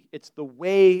liturgy. It's the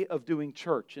way of doing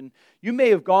church. And you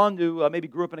may have gone to, maybe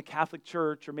grew up in a Catholic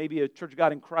church, or maybe a Church of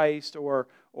God in Christ, or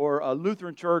a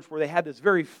Lutheran church where they had this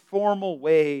very formal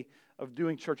way of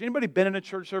doing church. Anybody been in a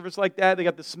church service like that? They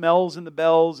got the smells and the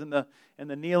bells and the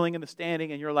kneeling and the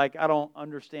standing, and you're like, I don't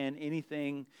understand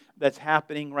anything that's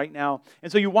happening right now.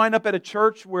 And so you wind up at a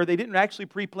church where they didn't actually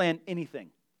pre-plan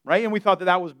anything, right? And we thought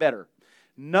that was better.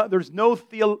 No, there's no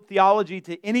theology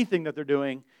to anything that they're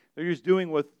doing. They're just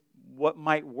doing with what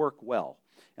might work well.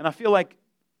 And I feel like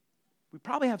we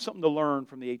probably have something to learn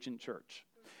from the ancient church.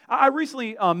 I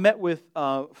recently met with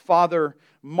Father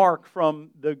Mark from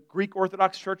the Greek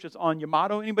Orthodox Church that's on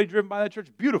Yamato. Anybody driven by that church?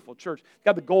 Beautiful church.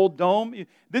 Got the gold dome.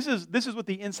 This is what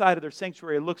the inside of their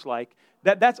sanctuary looks like.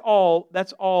 That's all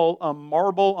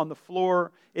marble on the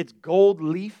floor. It's gold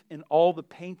leaf in all the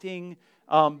painting.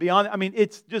 Beyond, I mean,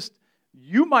 it's just,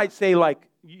 you might say, like,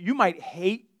 you might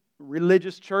hate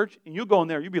religious church, and you'll go in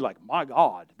there, you'll be like, my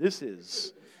God, this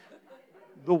is,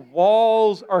 the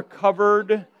walls are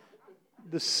covered.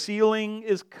 The ceiling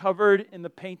is covered in the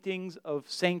paintings of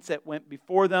saints that went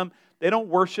before them. They don't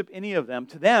worship any of them.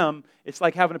 To them, it's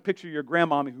like having a picture of your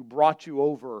grandmommy who brought you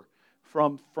over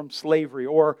from slavery,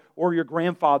 or your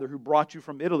grandfather who brought you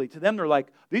from Italy. To them, they're like,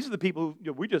 these are the people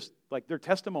who, we just, like, their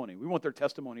testimony. We want their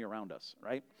testimony around us,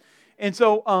 right? And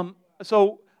so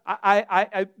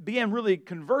I began really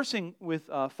conversing with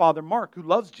Father Mark, who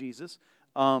loves Jesus,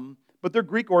 but they're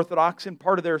Greek Orthodox, and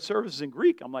part of their service is in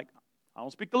Greek. I'm like, I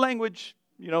don't speak the language,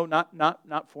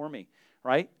 not for me,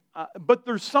 right? But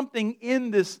there's something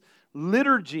in this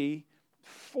liturgy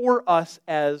for us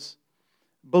as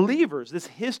believers. This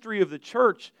history of the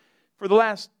church for the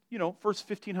last, first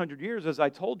 1,500 years, as I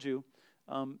told you,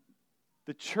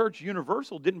 the church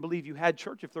universal didn't believe you had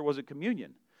church if there wasn't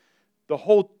communion. The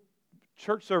whole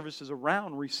church service is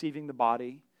around receiving the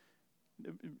body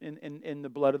and the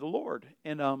blood of the Lord.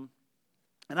 And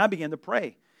I began to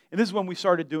pray. And this is when we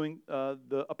started doing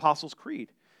the Apostles'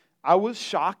 Creed. I was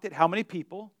shocked at how many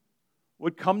people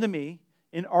would come to me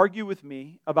and argue with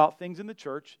me about things in the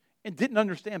church and didn't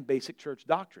understand basic church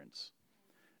doctrines.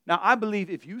 Now, I believe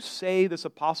if you say this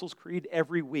Apostles' Creed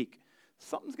every week,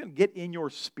 something's going to get in your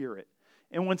spirit.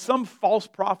 And when some false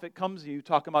prophet comes to you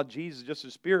talking about Jesus just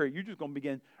as spirit, you're just going to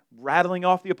begin rattling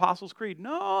off the Apostles' Creed.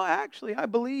 No, actually, I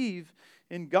believe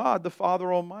in God, the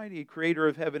Father Almighty, creator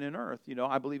of heaven and earth.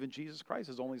 I believe in Jesus Christ,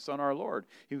 his only Son, our Lord.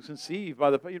 He was conceived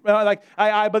by the...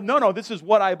 But no, this is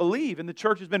what I believe. And the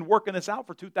church has been working this out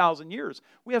for 2,000 years.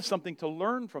 We have something to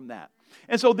learn from that.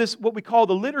 And so this, what we call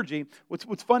the liturgy,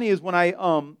 what's funny is when I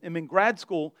am in grad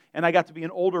school, and I got to be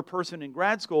an older person in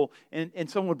grad school, and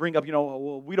someone would bring up,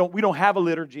 well, we don't have a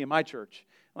liturgy in my church.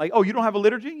 Like, oh, you don't have a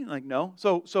liturgy? Like, no.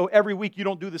 So every week you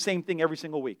don't do the same thing every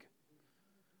single week.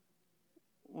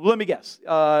 Let me guess.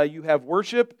 You have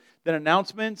worship, then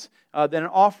announcements, then an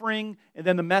offering, and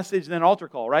then the message, then an altar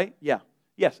call, right? Yeah.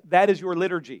 Yes, that is your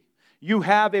liturgy. You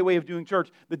have a way of doing church.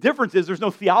 The difference is there's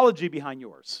no theology behind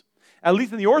yours. At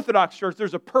least in the Orthodox Church,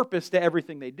 there's a purpose to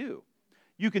everything they do.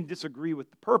 You can disagree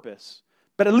with the purpose,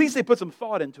 but at least they put some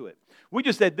thought into it. We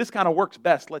just said, this kind of works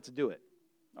best, let's do it.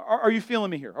 Are you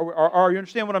feeling me here? Are you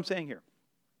understand what I'm saying here?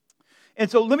 And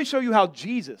so let me show you how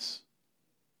Jesus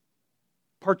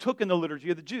partook in the liturgy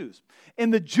of the Jews.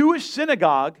 In the Jewish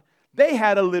synagogue, they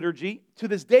had a liturgy. To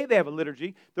this day, they have a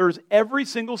liturgy. There's every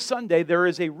single Sunday, there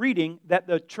is a reading that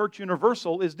the Church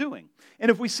Universal is doing. And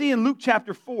if we see in Luke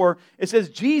chapter 4, it says,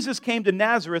 Jesus came to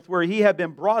Nazareth where he had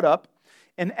been brought up,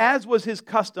 and as was his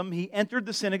custom, he entered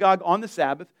the synagogue on the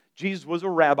Sabbath. Jesus was a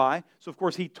rabbi, so of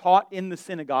course he taught in the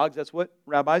synagogues. That's what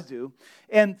rabbis do.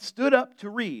 And stood up to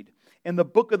read. And the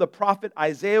book of the prophet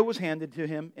Isaiah was handed to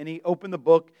him, and he opened the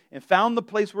book and found the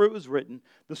place where it was written,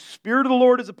 "The Spirit of the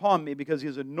Lord is upon me, because he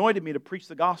has anointed me to preach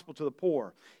the gospel to the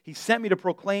poor. He sent me to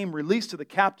proclaim release to the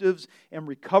captives and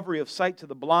recovery of sight to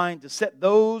the blind, to set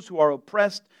those who are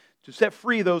oppressed, to set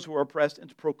free those who are oppressed, and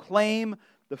to proclaim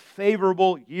the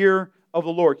favorable year of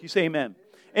the Lord." Can you say amen?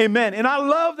 Amen. And I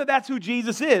love that that's who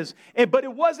Jesus is. But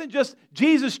it wasn't just,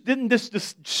 Jesus didn't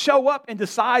just show up and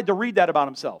decide to read that about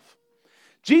himself.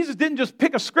 Jesus didn't just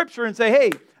pick a scripture and say,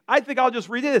 hey, I think I'll just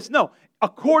read this. No,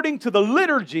 according to the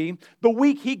liturgy, the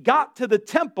week he got to the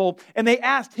temple and they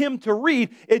asked him to read,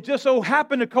 it just so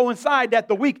happened to coincide that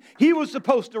the week he was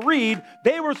supposed to read,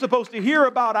 they were supposed to hear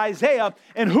about Isaiah.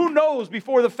 And who knows,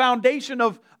 before the foundation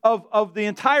of the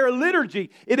entire liturgy,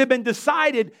 it had been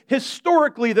decided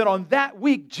historically that on that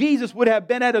week, Jesus would have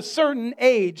been at a certain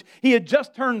age. He had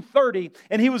just turned 30,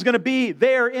 and he was going to be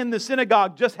there in the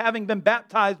synagogue, just having been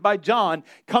baptized by John,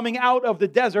 coming out of the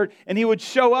desert, and he would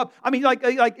show up. I mean, like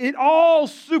it all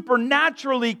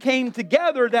supernaturally came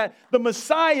together that the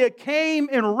Messiah came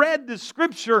and read the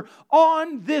scripture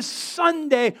on this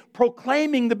Sunday,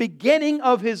 proclaiming the beginning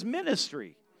of his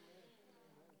ministry.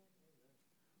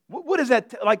 What is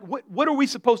that like? What are we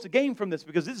supposed to gain from this?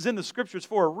 Because this is in the scriptures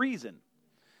for a reason.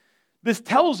 This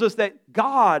tells us that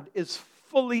God is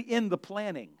fully in the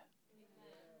planning.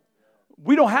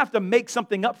 We don't have to make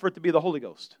something up for it to be the Holy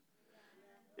Ghost.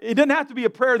 It doesn't have to be a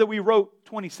prayer that we wrote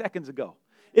 20 seconds ago.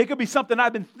 It could be something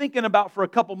I've been thinking about for a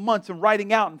couple months and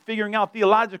writing out and figuring out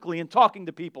theologically and talking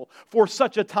to people for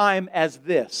such a time as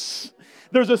this.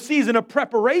 There's a season of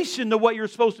preparation to what you're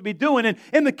supposed to be doing. And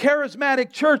in the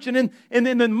charismatic church and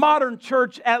in the modern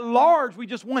church at large, we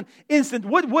just want instant.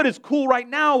 What is cool right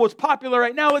now? What's popular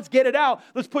right now? Let's get it out.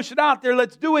 Let's push it out there.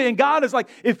 Let's do it. And God is like,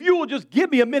 if you will just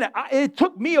give me a minute. It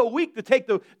took me a week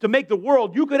to make the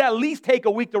world. You could at least take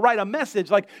a week to write a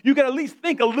message. Like you could at least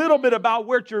think a little bit about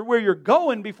where you're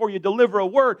going before you deliver a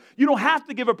word. You don't have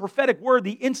to give a prophetic word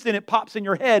the instant it pops in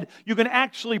your head. You can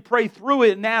actually pray through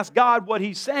it and ask God what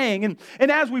he's saying.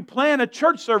 And as we plan a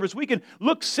church service, we can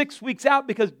look 6 weeks out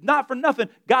because not for nothing,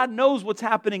 God knows what's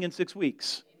happening in 6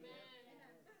 weeks.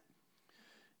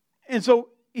 And so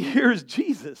here's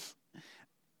Jesus.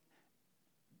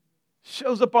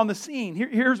 Shows up on the scene.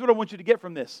 Here's what I want you to get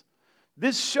from this.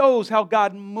 This shows how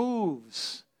God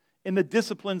moves in the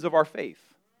disciplines of our faith.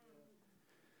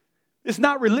 It's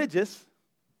not religious.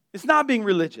 It's not being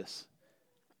religious.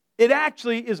 It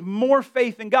actually is more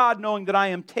faith in God, knowing that I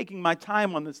am taking my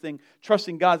time on this thing,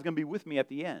 trusting God's going to be with me at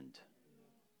the end.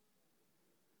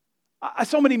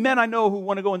 So many men I know who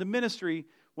want to go into ministry,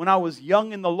 when I was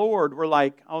young in the Lord,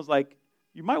 I was like,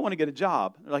 you might want to get a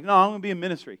job. They're like, no, I'm going to be in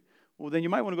ministry. Well, then you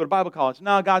might want to go to Bible college.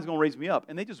 No, God's going to raise me up.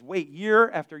 And they just wait year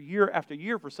after year after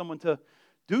year for someone to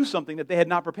do something that they had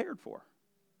not prepared for.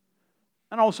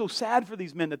 And I was so sad for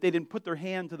these men that they didn't put their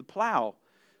hand to the plow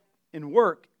and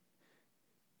work.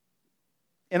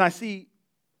 And I see,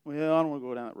 well, I don't want to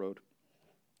go down that road.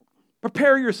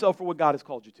 Prepare yourself for what God has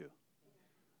called you to.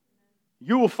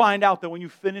 You will find out that when you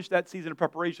finish that season of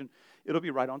preparation, it'll be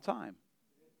right on time.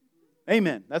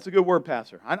 Amen. That's a good word,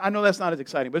 Pastor. I know that's not as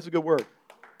exciting, but it's a good word.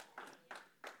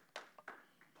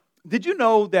 Did you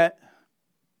know that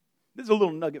This is a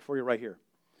little nugget for you right here.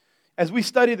 As we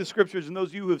study the Scriptures, and those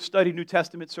of you who have studied New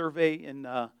Testament survey and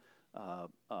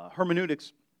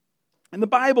hermeneutics, and the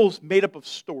Bible's made up of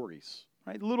stories,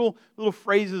 right? Little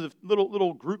phrases of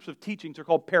little groups of teachings are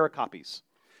called pericopies,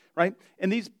 right?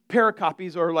 And these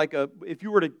pericopies are like if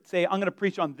you were to say, I'm going to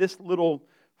preach on this little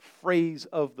phrase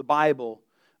of the Bible,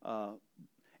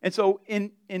 and so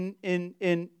in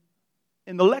the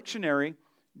lectionary,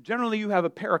 generally you have a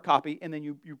pericopy, and then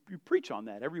you preach on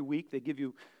that every week. They give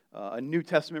you a New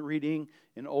Testament reading,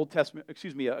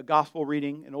 a Gospel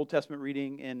reading, an Old Testament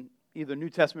reading, and either New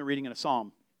Testament reading and a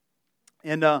Psalm.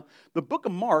 And the book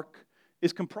of Mark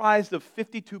is comprised of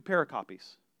 52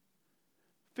 pericopies.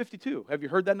 52. Have you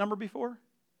heard that number before?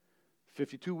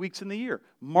 52 weeks in the year.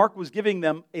 Mark was giving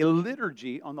them a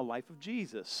liturgy on the life of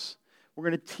Jesus. We're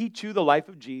going to teach you the life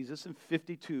of Jesus in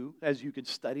 52 as you can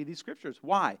study these Scriptures.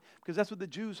 Why? Because that's what the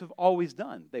Jews have always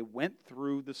done. They went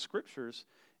through the Scriptures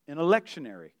in a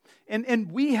lectionary.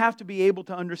 And we have to be able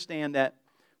to understand that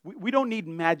we don't need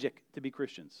magic to be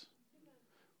Christians.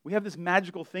 We have this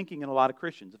magical thinking in a lot of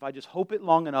Christians. If I just hope it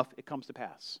long enough, it comes to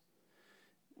pass.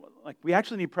 Like, we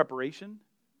actually need preparation.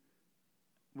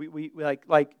 We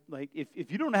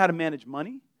if you don't know how to manage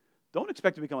money, don't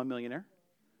expect to become a millionaire.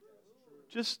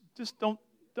 Just don't.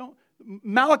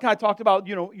 Malachi talked about,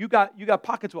 you got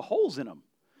pockets with holes in them.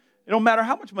 It don't matter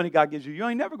how much money God gives you, you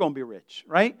ain't never going to be rich,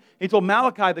 right? He told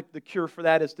Malachi the cure for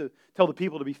that is to tell the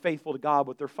people to be faithful to God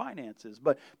with their finances.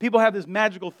 But people have this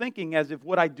magical thinking as if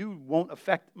what I do won't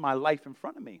affect my life in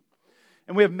front of me.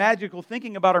 And we have magical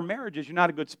thinking about our marriages. You're not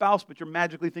a good spouse, but you're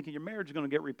magically thinking your marriage is going to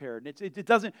get repaired. And it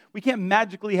doesn't. We can't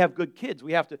magically have good kids.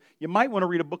 You might want to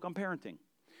read a book on parenting.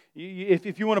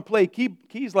 If you want to play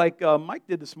keys like Mike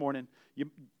did this morning, you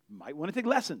might want to take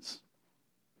lessons.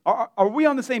 Are we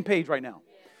on the same page right now?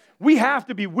 We have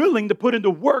to be willing to put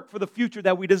into work for the future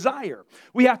that we desire.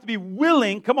 We have to be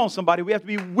willing, come on somebody, we have to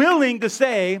be willing to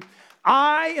say,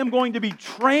 I am going to be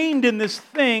trained in this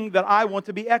thing that I want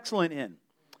to be excellent in.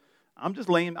 I'm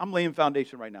laying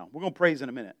foundation right now. We're going to praise in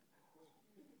a minute.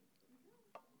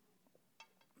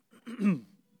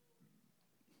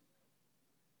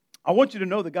 I want you to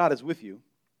know that God is with you.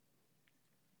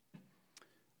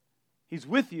 He's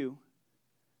with you.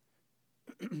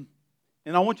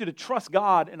 And I want you to trust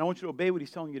God, and I want you to obey what He's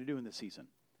telling you to do in this season.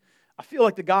 I feel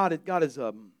like God is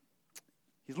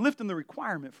He's lifting the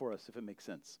requirement for us, if it makes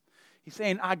sense. He's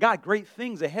saying, I got great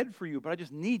things ahead for you, but I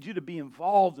just need you to be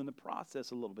involved in the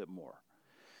process a little bit more.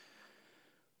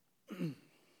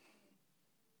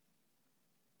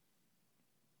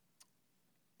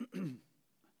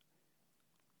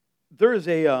 There is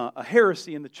a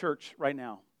heresy in the church right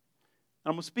now.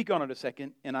 I'm going to speak on it a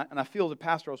second, and I feel as a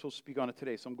pastor I was supposed to speak on it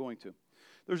today, so I'm going to.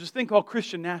 There's this thing called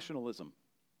Christian nationalism.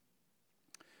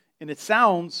 And it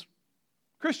sounds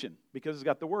Christian because it's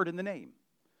got the word in the name.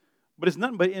 But it's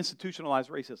nothing but institutionalized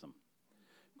racism.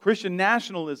 Christian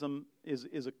nationalism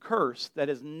is a curse that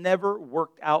has never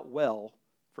worked out well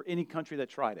for any country that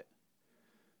tried it.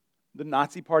 The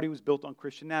Nazi Party was built on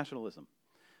Christian nationalism.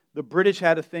 The British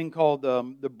had a thing called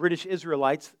the British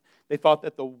Israelites. They thought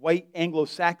that the white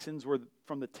Anglo-Saxons were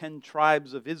from the 10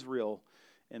 tribes of Israel,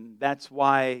 and that's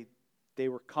why they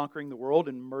were conquering the world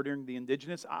and murdering the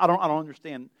indigenous. I don't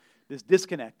understand this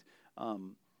disconnect.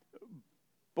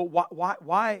 But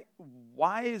why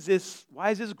is this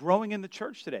growing in the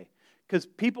church today? Because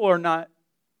people are not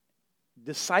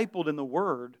discipled in the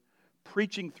Word,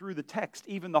 preaching through the text,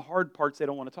 even the hard parts they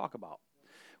don't want to talk about.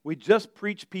 We just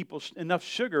preach people enough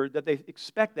sugar that they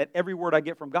expect that every word I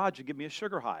get from God should give me a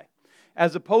sugar high.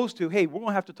 As opposed to, hey, we're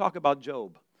going to have to talk about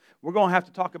Job. We're going to have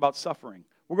to talk about suffering.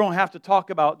 We're going to have to talk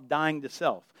about dying to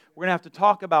self. We're going to have to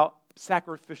talk about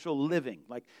sacrificial living.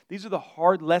 Like, these are the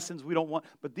hard lessons we don't want,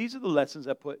 but these are the lessons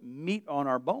that put meat on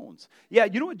our bones. Yeah,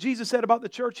 you know what Jesus said about the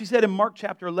church? He said in Mark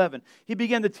chapter 11, He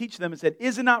began to teach them and said,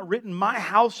 is it not written, my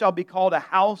house shall be called a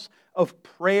house of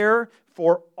prayer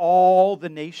for all the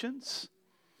nations?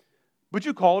 But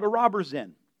you call it a robber's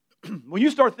den. When you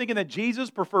start thinking that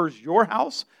Jesus prefers your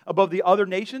house above the other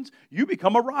nations, you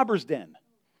become a robber's den.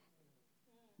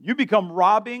 You begin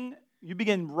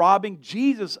robbing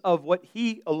Jesus of what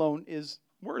He alone is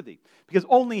worthy. Because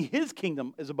only His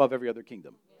kingdom is above every other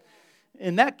kingdom.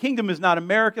 And that kingdom is not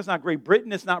America, it's not Great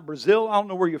Britain, it's not Brazil, I don't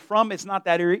know where you're from, it's not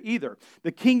that area either.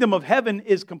 The kingdom of heaven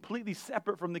is completely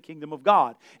separate from the kingdom of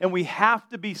God. And we have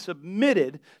to be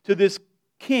submitted to this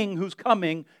King who's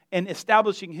coming and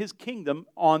establishing His kingdom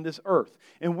on this earth.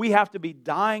 And we have to be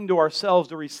dying to ourselves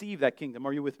to receive that kingdom.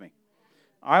 Are you with me?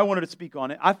 I wanted to speak on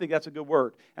it. I think that's a good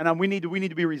word. And we need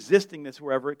to be resisting this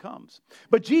wherever it comes.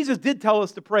 But Jesus did tell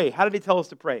us to pray. How did he tell us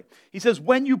to pray? He says,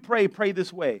 when you pray, pray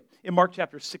this way. In Mark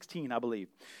chapter 16, I believe.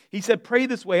 He said, pray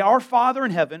this way. Our Father in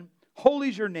heaven, holy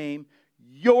is your name.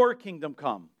 Your kingdom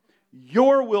come.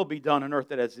 Your will be done on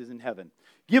earth as it is in heaven.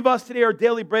 Give us today our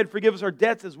daily bread. Forgive us our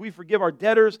debts as we forgive our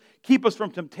debtors. Keep us from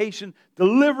temptation.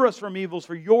 Deliver us from evils.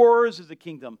 For yours is the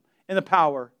kingdom and the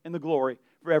power and the glory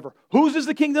forever. Whose is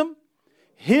the kingdom?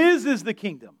 His is the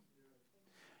kingdom.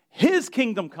 His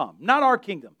kingdom come, not our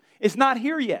kingdom. It's not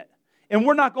here yet, and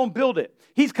we're not going to build it.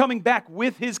 He's coming back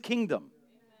with his kingdom.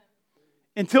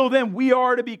 Until then, we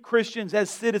are to be Christians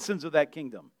as citizens of that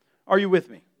kingdom. Are you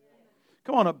with me?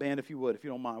 Come on up, band, if you would, if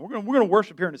you don't mind. We're going to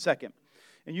worship here in a second,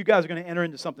 and you guys are going to enter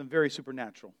into something very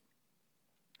supernatural.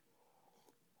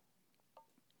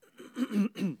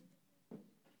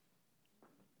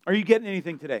 Are you getting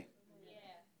anything today?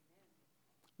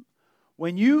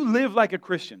 When you live like a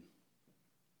Christian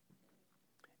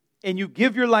and you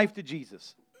give your life to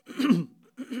Jesus and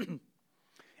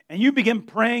you begin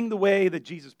praying the way that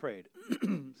Jesus prayed,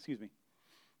 excuse me,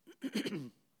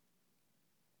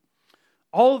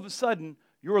 all of a sudden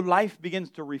your life begins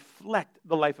to reflect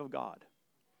the life of God.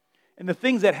 And the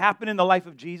things that happen in the life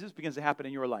of Jesus begins to happen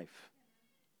in your life.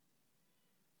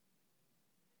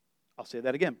 I'll say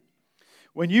that again.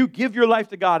 When you give your life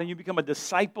to God and you become a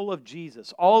disciple of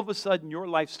Jesus, all of a sudden your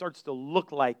life starts to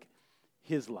look like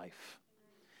his life.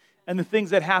 And the things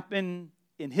that happen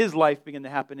in his life begin to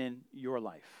happen in your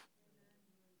life.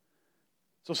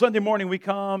 So Sunday morning we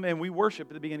come and we worship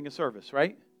at the beginning of service,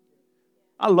 right?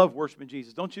 I love worshiping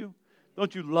Jesus, don't you?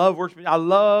 Don't you love worshiping? I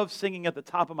love singing at the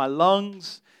top of my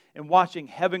lungs and watching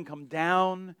heaven come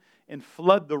down and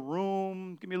flood the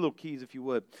room. Give me a little keys if you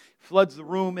would. Floods the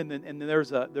room, and then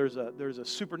there's a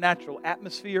supernatural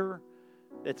atmosphere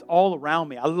that's all around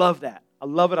me. I love that. I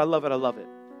love it. I love it. I love it.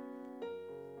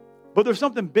 But there's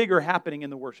something bigger happening in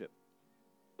the worship.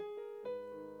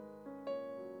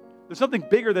 There's something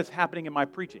bigger that's happening in my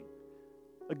preaching.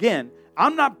 Again,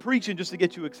 I'm not preaching just to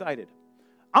get you excited.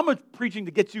 I'm preaching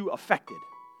to get you affected.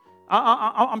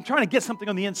 I'm trying to get something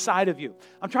on the inside of you.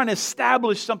 I'm trying to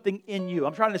establish something in you.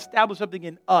 I'm trying to establish something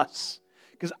in us.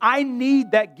 Because I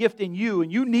need that gift in you,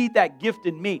 and you need that gift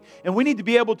in me. And we need to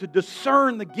be able to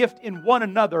discern the gift in one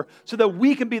another so that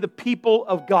we can be the people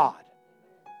of God.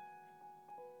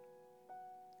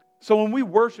 So when we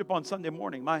worship on Sunday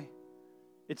morning,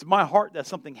 it's my heart that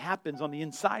something happens on the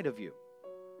inside of you.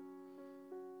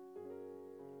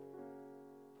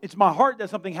 It's my heart that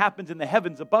something happens in the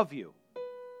heavens above you.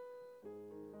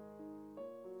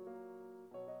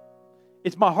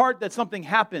 It's my heart that something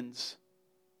happens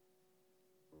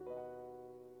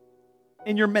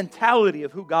in your mentality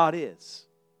of who God is.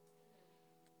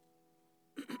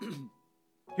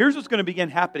 Here's what's going to begin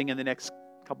happening in the next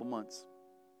couple months.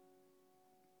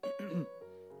 We're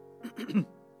going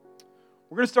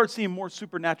to start seeing more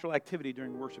supernatural activity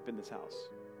during worship in this house.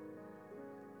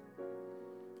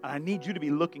 And I need you to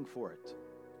be looking for it.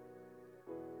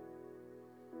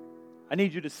 I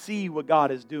need you to see what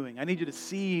God is doing. I need you to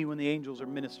see when the angels are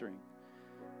ministering.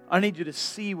 I need you to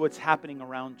see what's happening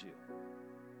around you.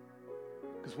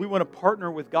 Because we want to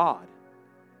partner with God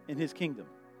in his kingdom.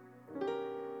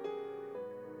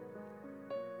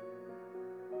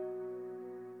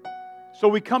 So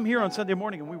we come here on Sunday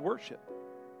morning and we worship.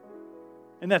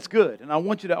 And that's good. And I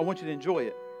want you to enjoy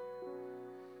it.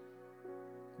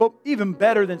 But even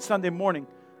better than Sunday morning,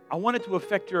 I want it to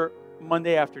affect your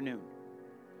Monday afternoon.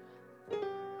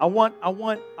 I want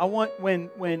when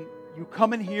you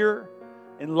come in here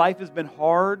and life has been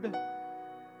hard,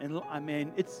 and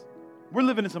we're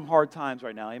living in some hard times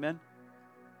right now, amen?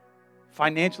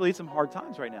 Financially, it's some hard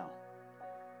times right now.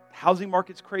 The housing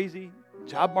market's crazy. The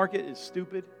job market is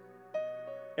stupid.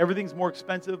 Everything's more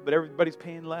expensive, but everybody's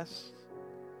paying less.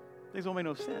 Things don't make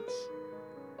no sense.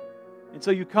 And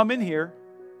so you come in here,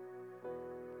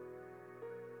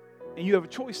 and you have a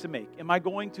choice to make. Am I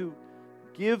going to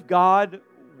give God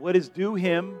what is due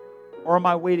him, or am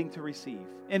I waiting to receive?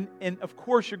 And of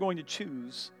course you're going to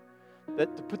choose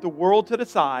that to put the world to the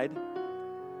side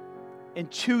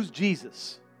and choose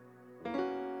Jesus.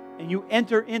 And you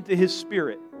enter into his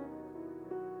spirit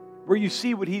where you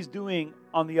see what he's doing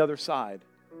on the other side.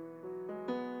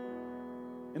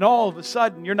 And all of a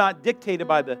sudden you're not dictated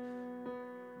by the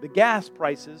gas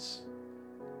prices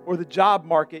or the job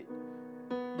market.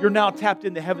 You're now tapped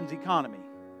into heaven's economy.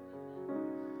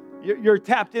 You're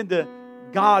tapped into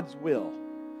God's will.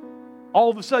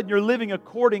 All of a sudden, you're living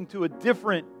according to a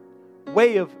different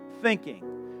way of thinking.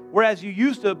 Whereas you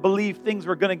used to believe things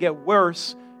were going to get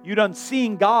worse, you done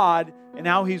seen God and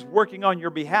how he's working on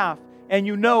your behalf. and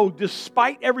you know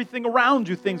despite everything around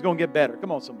you, things going to get better.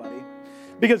 Come on, somebody.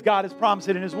 Because God has promised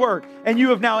it in His Word. And you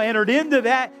have now entered into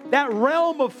that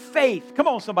realm of faith. Come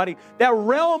on, somebody. That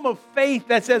realm of faith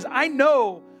that says, I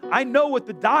know what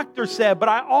the doctor said, but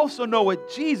I also know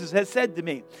what Jesus has said to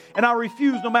me. And I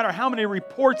refuse, no matter how many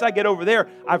reports I get over there,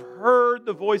 I've heard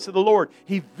the voice of the Lord.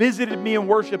 He visited me in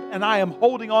worship, and I am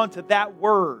holding on to that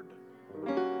word.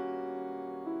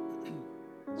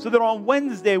 So that on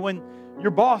Wednesday, when your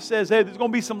boss says, hey, there's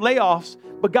going to be some layoffs,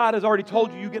 but God has already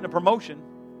told you you're getting a promotion,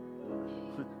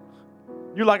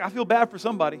 you're like, I feel bad for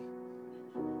somebody.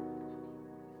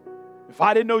 If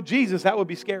I didn't know Jesus, that would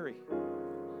be scary.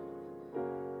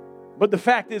 But the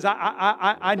fact is,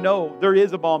 I know there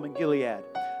is a balm in Gilead.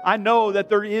 I know that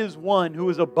there is one who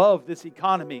is above this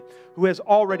economy, who has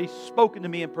already spoken to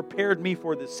me and prepared me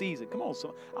for this season. Come on,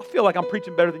 son. I feel like I'm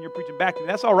preaching better than you're preaching back to me.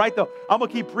 That's all right, though. I'm going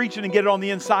to keep preaching and get it on the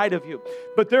inside of you.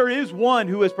 But there is one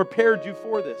who has prepared you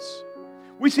for this.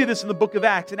 We see this in the book of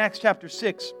Acts, in Acts chapter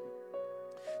 6.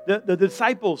 The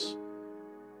disciples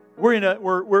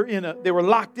they were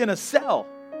locked in a cell.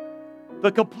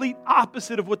 The complete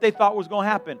opposite of what they thought was going to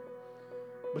happen.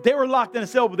 But they were locked in a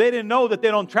cell, but they didn't know that they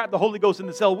don't trap the Holy Ghost in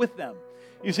the cell with them.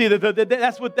 You see,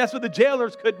 that's what the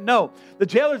jailers couldn't know. The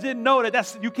jailers didn't know that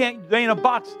they ain't a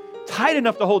box tight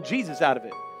enough to hold Jesus out of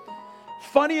it.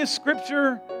 Funniest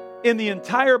scripture in the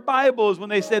entire Bible is when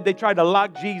they said they tried to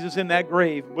lock Jesus in that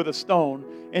grave with a stone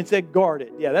and said, guard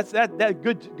it. Yeah, that's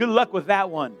good luck with that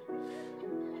one.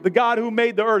 The God who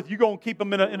made the earth, you're going to keep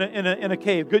him in a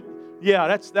cave. Good. Yeah,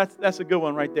 that's a good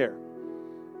one right there.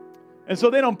 And so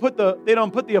they don't put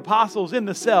the apostles in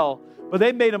the cell, but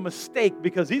they made a mistake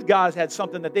because these guys had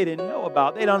something that they didn't know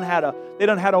about. They don't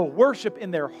had a worship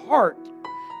in their heart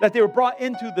that they were brought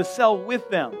into the cell with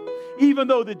them. Even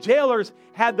though the jailers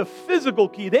had the physical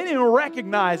key, they didn't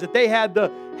recognize that they had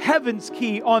the heaven's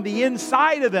key on the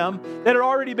inside of them that had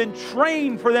already been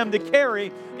trained for them to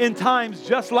carry in times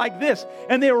just like this.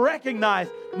 And they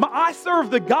recognized, I serve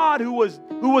the God who was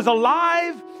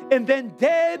alive and then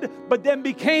dead, but then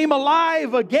became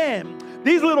alive again.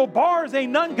 These little bars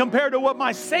ain't nothing compared to what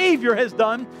my Savior has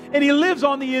done, and He lives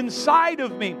on the inside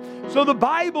of me. So the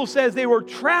Bible says they were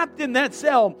trapped in that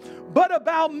cell. But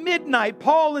about midnight,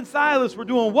 Paul and Silas were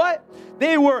doing what?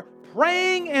 They were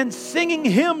praying and singing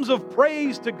hymns of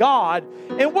praise to God.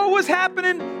 And what was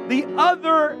happening? The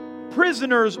other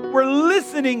prisoners were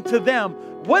listening to them.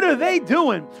 What are they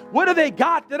doing? What do they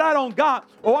got that I don't got?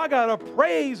 Oh, I got a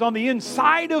praise on the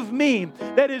inside of me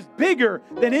that is bigger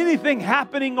than anything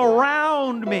happening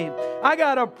around me. I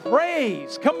got a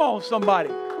praise. Come on, somebody.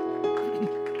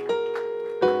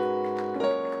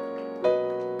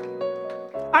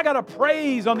 I got a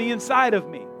praise on the inside of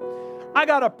me. I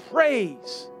got a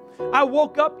praise. I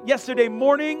woke up yesterday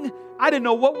morning. I didn't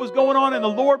know what was going on, and the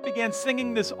Lord began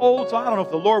singing this old song. I don't know if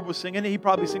the Lord was singing it. He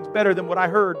probably sings better than what I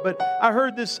heard. But I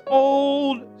heard this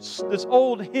old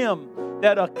hymn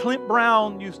that Clint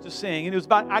Brown used to sing. And it was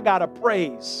about, I got a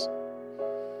praise.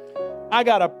 I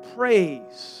got a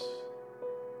praise.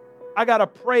 I got a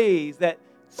praise that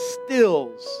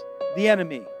stills the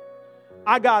enemy.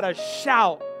 I got a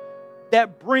shout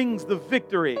that brings the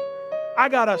victory. I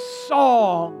got a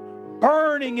song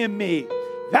burning in me.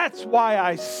 That's why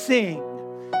I sing.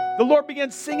 The Lord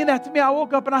began singing that to me. I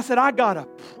woke up and I said, I got a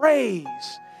praise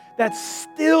that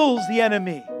stills the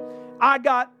enemy. I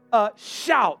got a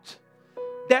shout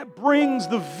that brings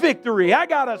the victory. I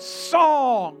got a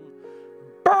song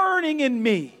burning in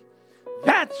me.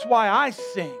 That's why I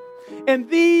sing. And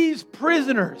these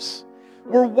prisoners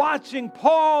were watching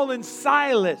Paul and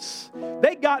Silas.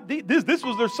 They got this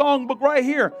was their songbook right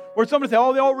here, where somebody said,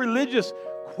 oh, they're all religious,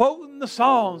 quoting the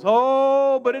Psalms.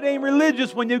 Oh, but it ain't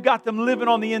religious when you got them living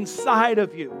on the inside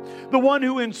of you. The one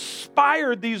who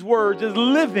inspired these words is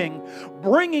living,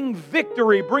 bringing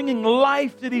victory, bringing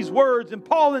life to these words. And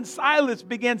Paul and Silas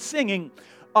began singing.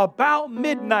 About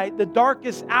midnight, the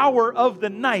darkest hour of the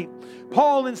night,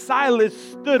 Paul and Silas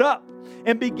stood up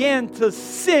and began to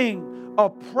sing a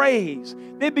praise.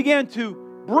 They began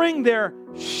to bring their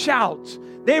shouts.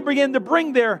 They began to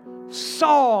bring their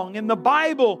song. And the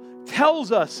Bible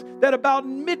tells us that about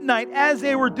midnight, as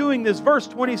they were doing this, verse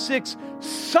 26,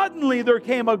 suddenly there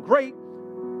came a great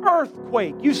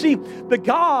earthquake. You see, the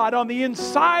God on the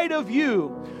inside of you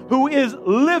who is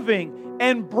living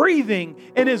and breathing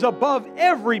and is above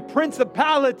every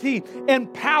principality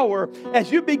and power,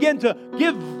 as you begin to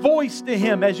give voice to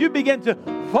Him, as you begin to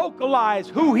vocalize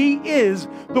who He is,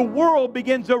 the world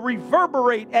begins to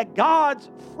reverberate at God's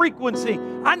frequency.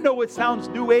 I know it sounds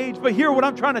new age, but hear what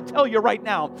I'm trying to tell you right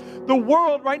now. The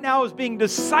world right now is being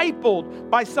discipled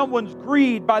by someone's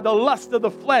greed, by the lust of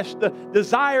the flesh, the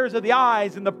desires of the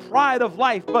eyes, and the pride of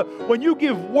life. But when you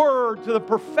give word to the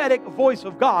prophetic voice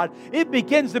of God, it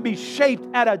begins to be shaped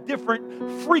at a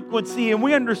different frequency. And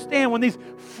we understand when this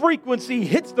frequency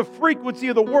hits the frequency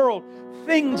of the world,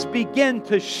 things begin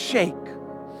to shake.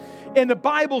 And the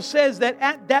Bible says that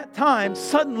at that time,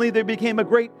 suddenly there became a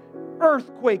great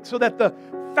earthquake, so that the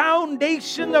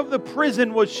foundation of the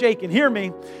prison was shaken. Hear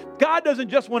me. God doesn't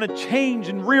just want to change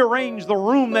and rearrange the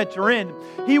room that you're in.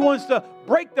 He wants to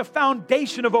break the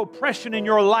foundation of oppression in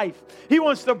your life. He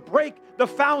wants to break the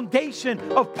foundation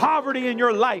of poverty in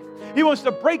your life. He wants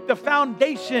to break the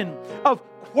foundation of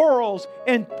quarrels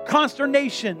and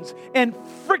consternations and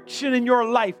friction in your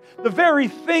life. The very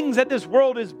things that this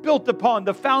world is built upon,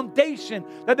 the foundation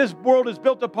that this world is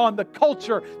built upon, the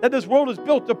culture that this world is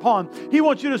built upon. He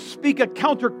wants you to speak a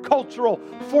countercultural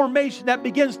formation that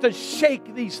begins to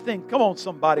shake these things. Come on,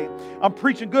 somebody. I'm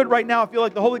preaching good right now. I feel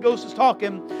like the Holy Ghost is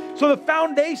talking. So the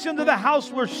foundations of the house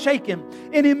were shaken,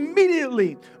 and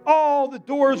immediately all the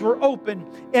doors were open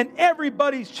and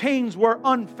everybody's chains were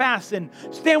unfastened.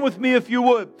 Stand with me if you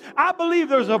would. I believe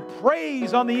there's a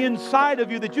praise on the inside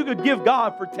of you that you could give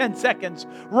God for 10 seconds.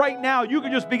 Right now, you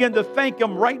could just begin to thank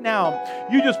Him right now.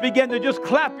 You just begin to just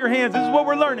clap your hands. This is what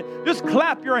we're learning. Just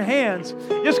clap your hands.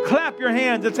 Just clap your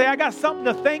hands and say, I got something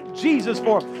to thank Jesus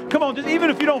for. Come on, just even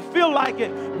if you don't feel like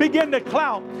it, begin to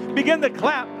clap. Begin to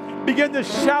clap. Begin to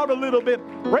shout a little bit.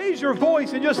 Raise your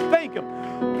voice and just thank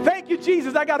Him. Thank you,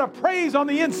 Jesus. I got a praise on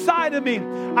the inside of me.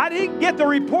 I didn't get the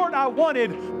report I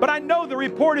wanted, but I know the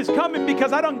report is coming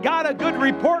because I done got a good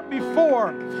report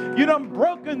before. You done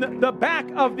broken the back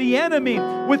of the enemy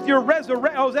with your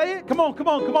resurrection. Oh, is that it? Come on, come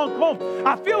on, come on, come on.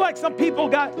 I feel like some people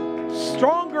got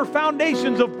stronger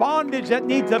foundations of bondage that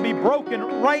need to be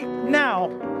broken right now.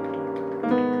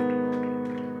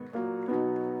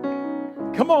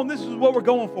 Come on, this is what we're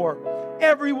going for.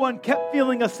 Everyone kept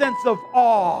feeling a sense of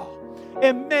awe,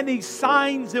 and many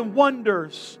signs and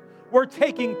wonders were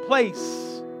taking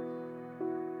place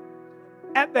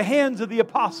at the hands of the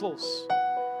apostles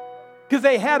because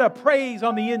they had a praise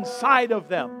on the inside of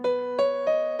them.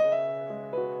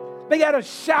 They had a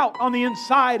shout on the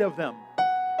inside of them.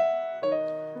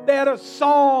 They had a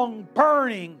song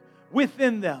burning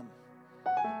within them.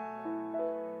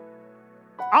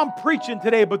 I'm preaching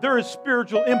today, but there is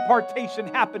spiritual impartation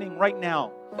happening right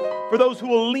now. For those who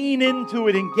will lean into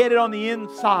it and get it on the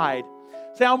inside.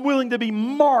 Say, I'm willing to be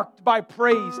marked by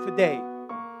praise today.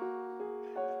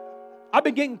 I've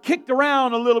been getting kicked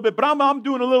around a little bit, but I'm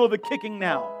doing a little of the kicking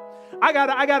now. I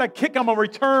got a kick on my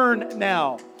return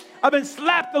now. I've been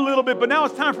slapped a little bit, but now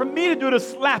it's time for me to do the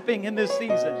slapping in this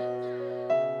season.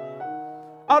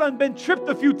 I've done been tripped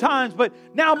a few times, but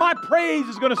now my praise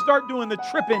is going to start doing the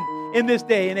tripping in this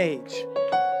day and age.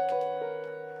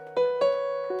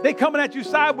 They coming at you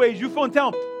sideways, you feel and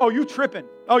tell them, oh, you tripping.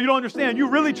 Oh, you don't understand. You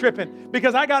really tripping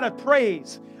because I got a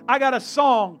praise. I got a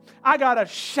song. I got a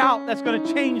shout that's going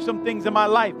to change some things in my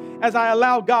life as I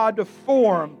allow God to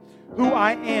form who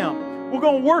I am. We're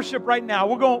going to worship right now.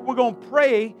 We're going to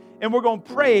pray and we're going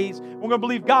to praise. We're going to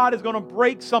believe God is going to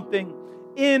break something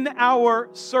in our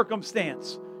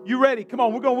circumstance. You ready? Come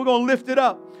on. We're going to lift it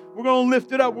up. We're going to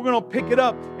lift it up. We're going to pick it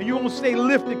up. And you're going to stay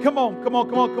lifted. Come on. Come on.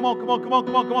 Come on. Come on. Come on. Come on.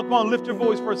 Come on. Come on. Come on. Lift your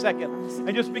voice for a second.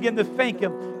 And just begin to thank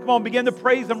Him. Come on. Begin to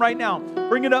praise Him right now.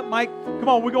 Bring it up, Mike. Come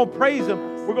on. We're going to praise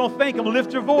Him. We're going to thank Him.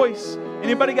 Lift your voice.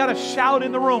 Anybody got a shout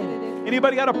in the room?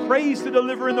 Anybody got a praise to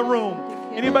deliver in the room?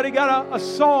 Anybody got a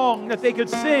song that they could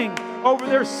sing over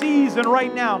their season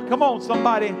right now? Come on,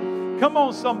 somebody. Come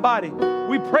on, somebody.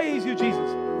 We praise you,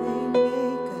 Jesus.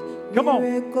 Come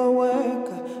on.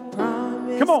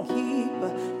 Come on.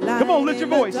 Come on, lift your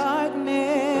voice.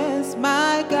 Darkness,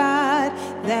 my God,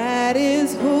 that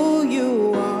is who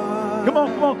you are. Come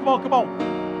on, come on, come on, come on.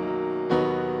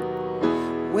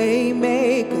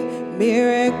 Waymaker,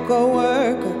 miracle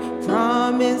worker,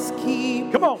 promise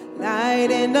keeper. Come on. Light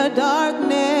in the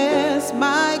darkness,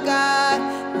 my God,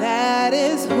 that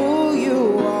is who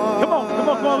you are. Come on, come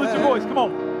on, come on, lift your voice. Come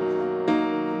on.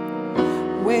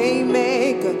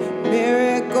 Waymaker,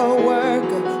 miracle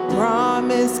worker,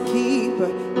 promise keeper,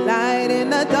 light in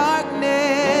the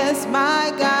darkness,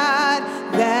 my God,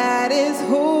 that is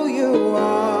who you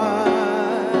are.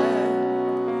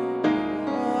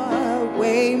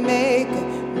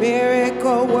 Waymaker,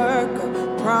 miracle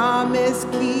worker, promise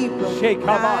keeper,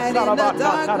 light in the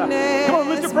darkness. Come on,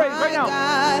 lift your praise right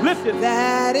now. Lift it.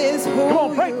 That is who come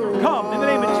on, breakthrough, come in the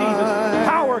name of Jesus.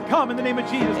 Power, come in the name of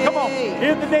Jesus. Come on.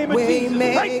 In the name of Jesus.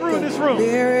 Break through in this room.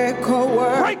 Miracle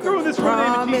worker, break through in this room in the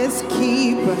name of Jesus. Promise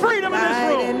keeper, Freedom in this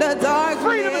room. In the darkness,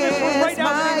 freedom in this room right now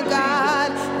in the name of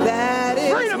Jesus. That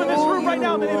is freedom in this room right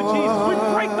now in the name of Jesus. We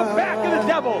break the back of the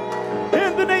devil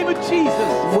in the name of Jesus.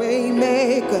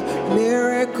 Waymaker,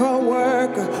 miracle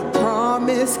worker,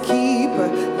 promise keeper,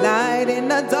 light in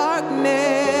the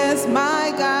darkness,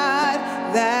 my God,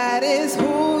 that is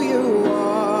who you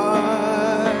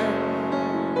are.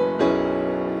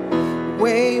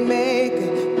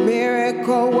 Waymaker,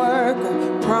 miracle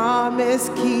worker, promise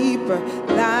keeper,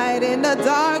 light in the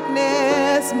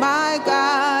darkness, my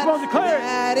God, come on, declare it.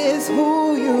 That is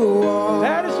who you are.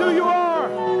 That is who you are.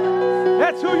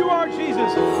 That's who you are,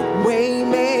 Jesus.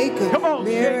 Waymaker, come on,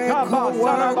 miracle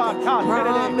worker,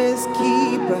 promise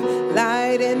keeper,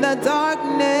 light in the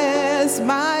darkness,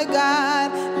 my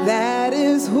God, that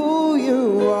is who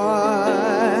you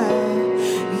are.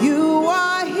 You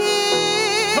are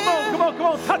here. Come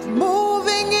on, touch me.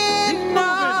 Moving in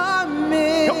our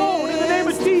midst. Come on, in the name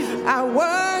of Jesus. I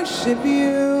worship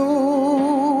you.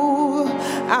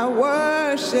 I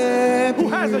worship you. Who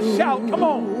has a shout? Come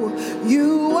on.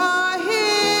 You are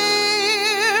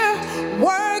here,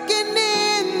 working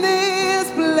in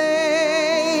this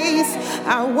place.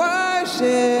 I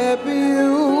worship you.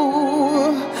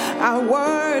 I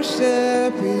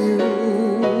worship you.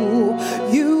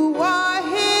 You are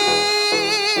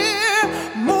here,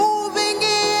 moving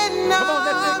in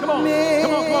our midst.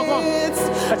 Come on.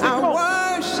 That's it. I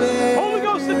worship. Holy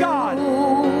Ghost of God.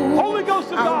 Holy Ghost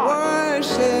of God. I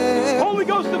worship. Holy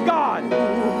Ghost of God.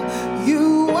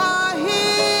 You are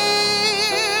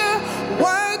here,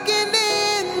 working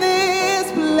in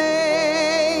this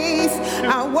place.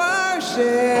 I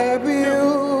worship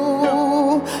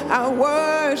you. I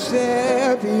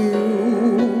worship you.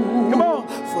 Come on.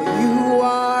 For you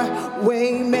are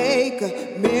waymaker,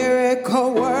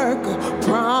 miracle worker,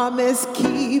 promise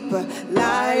keeper,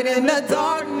 light in the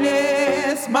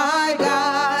darkness, my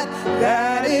God,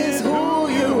 that is who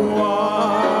you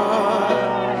are.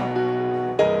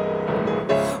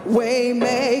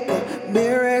 Waymaker,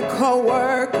 miracle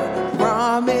worker,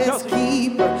 promise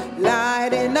keeper,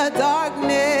 light in the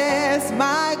darkness,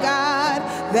 my God,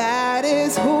 that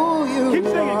is who you keep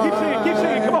singing, are. Keep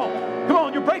singing. Come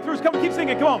on, your breakthrough's coming. Keep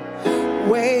singing. Come on.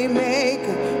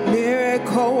 Waymaker,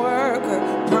 miracle worker,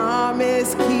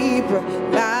 promise keeper,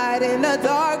 light in the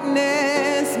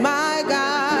darkness, my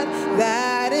God,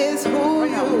 that is who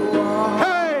you are.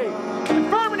 Hey,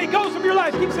 infirmity goes from your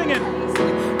life. Keep singing.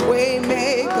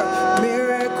 Waymaker,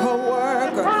 miracle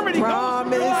worker,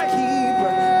 promise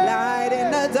keeper, light in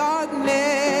the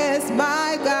darkness,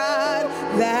 my God,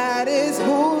 that is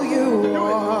who you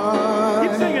are.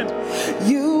 Keep singing.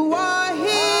 You are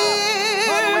here.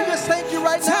 Father, we just thank you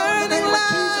right now in the name of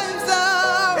Jesus.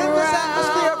 In this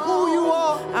atmosphere of who you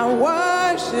are, I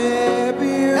worship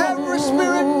you. every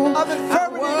spirit of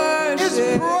infirmity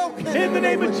is broken. In the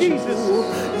name of Jesus.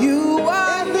 You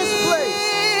are in this place.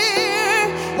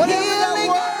 Whatever that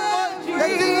word was that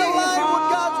didn't align with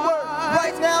God's word,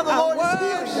 right now the Lord is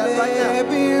healing that right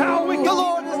now. The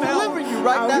Lord is delivering you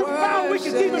right now. You found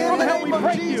wicked demons from hell. We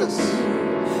pray you.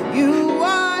 You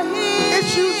are here.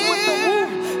 Issues with the womb,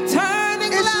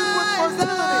 turning issues with lives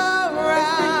fertility,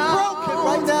 it's being broken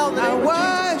right now in the name of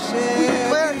Jesus. We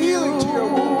declare healing to your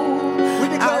womb. We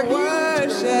declare healing to your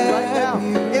womb right now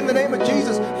in the name of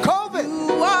Jesus. COVID,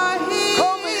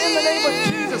 COVID in the name of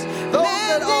Jesus. Those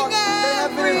that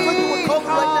have been inflicted with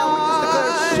COVID right now, we just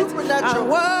declare supernatural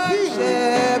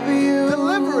healing,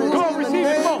 deliverance in the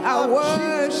name of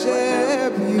Jesus.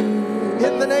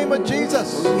 In the name of Jesus.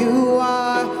 You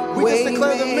are. We just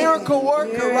declare the miracle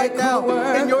worker right now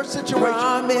in your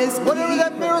situation. Whatever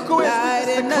that miracle is, we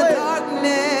just declare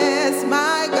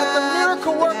that the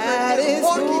miracle worker is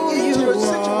walking into your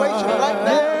situation right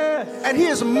now. And he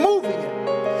is moving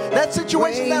it. That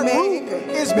situation, that room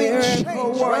is being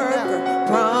changed right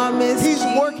now. He's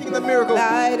working the miracle.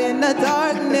 Light in the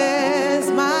darkness,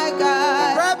 my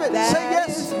God. Grab it. Say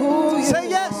yes. Say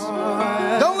yes.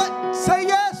 Don't say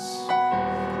yes.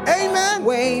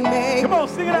 Amen. Come on,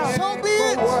 sing it out. So be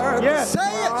it. Yes. Say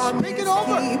it. Speak it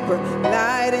over.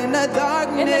 Light in the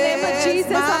darkness. In the name of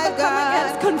Jesus, I come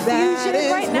against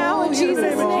confusion right now in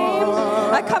Jesus' name.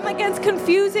 I come against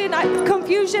confusion.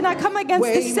 I come against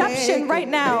deception right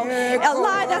now. A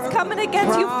lie that's coming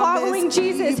against you following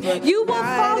Jesus. You will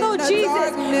follow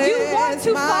Jesus. You want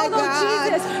to follow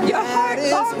Jesus. Your heart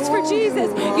longs for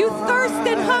Jesus. You thirst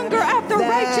and hunger after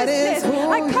righteousness.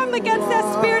 I come against that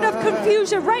spirit of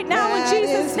confusion right now in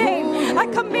Jesus' name. I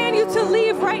command you to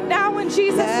leave right now in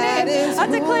Jesus' name. I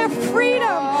declare freedom.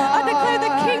 I declare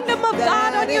the kingdom of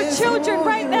God on your children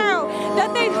right now.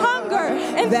 that they hunger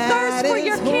and thirst for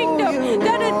your kingdom,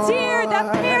 that a deer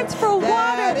that pants for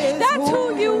water. That's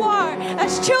who you are.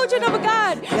 As children of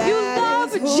God, you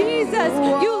love Jesus.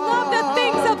 You love the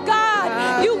things of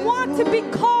God. You want to be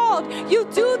called. You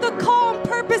do the call and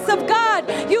purpose of God.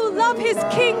 You love his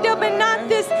kingdom and not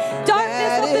this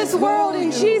darkness of this world,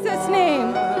 in Jesus'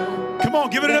 name. Come on,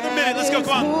 give it another minute. Let's go.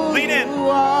 Come on. Lean in.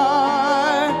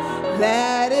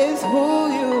 That is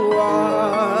who you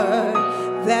are.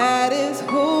 That is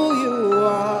who you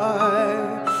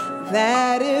are.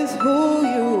 That is who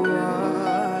you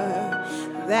are.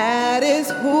 That is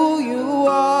who you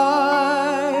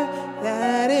are.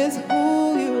 That is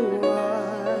who you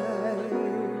are.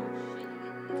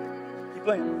 Keep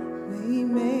playing. We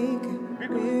make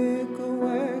miracle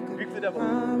worker,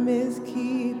 promise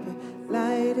keeper,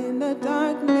 light in the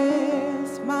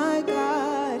darkness, my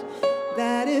God.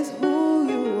 That is who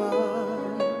you are.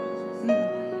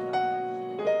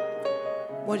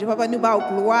 Bon Dieu, papa, nous bat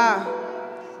gloire.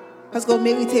 Parce qu'on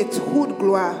mérite toute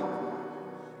gloire.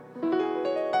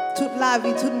 Toute la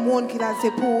vie, tout le monde qui là,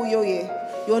 c'est pour yo.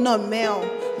 Yo non mère.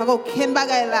 Parce qu'aucun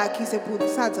bagay là qui c'est pour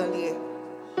Satan lié.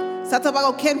 Satan pas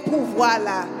aucun pouvoir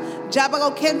là. Diable pas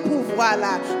aucun pouvoir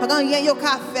là. Pas rien yo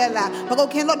ka faire là. Pas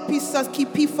aucun autre puissance qui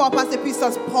plus fort parce que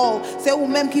puissance Paul. C'est vous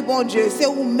même qui bon Dieu. C'est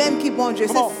vous même qui bon Dieu.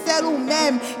 C'est celle ou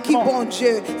même qui bon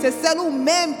Dieu. C'est celle ou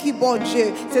même qui bon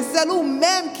Dieu. C'est celle ou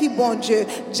même qui bon Dieu.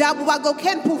 Diable pas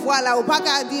aucun pouvoir là. Ou pas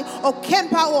ka dire aucun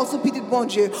parole sur petit bon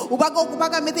Dieu. Ou pas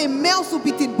ka mettre main sur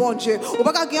petit bon Dieu. Ou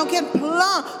pas ka gagner aucun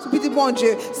plan sur petit bon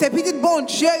Dieu. C'est petit bon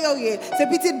Dieu yo. C'est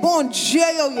petit bon Dieu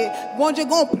yo. Bon Dieu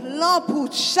gon plan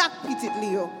pour chaque petit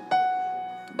liyo.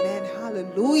 Man,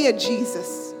 hallelujah,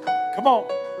 Jesus. Come on.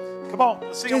 Come on.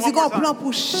 Let's sing it one more time. Plan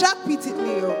pour chaque petit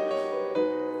liyo.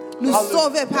 Nous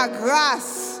sauver par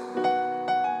grâce.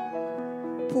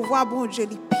 Pouvoir bon Dieu,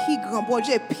 il est plus grand. Bon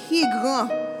Dieu est plus grand.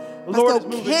 Parce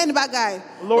qu'aucun bagay,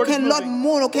 aucun autre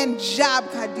monde, aucun diable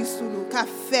qui a dit sur nous, qui a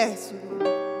fait sur nous.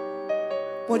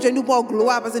 Bon Dieu, nous pour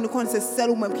gloire parce que nous connaissons seul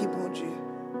ou même qui bon Dieu.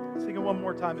 Sing it one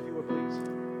more time if you would, please.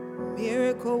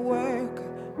 Miracle worker,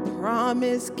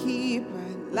 promise keeper,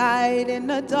 light in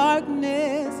the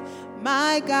darkness,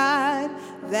 my God,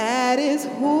 that is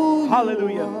who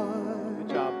Hallelujah. you are. Good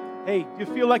job. Hey, do you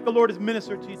feel like the Lord has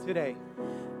ministered to you today?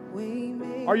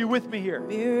 Are you with me here?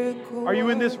 Are you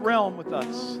in this realm with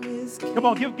us? Come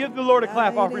on, give the Lord a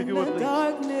clap offering if you would, please.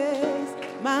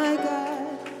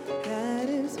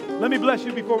 Let me bless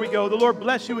you before we go. The Lord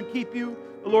bless you and keep you.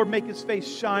 The Lord make his face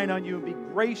shine on you and be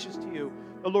gracious to you.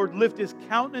 The Lord lift his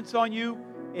countenance on you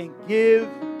and give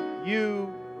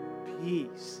you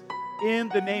peace. In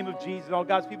the name of Jesus. All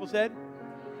God's people said,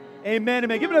 amen,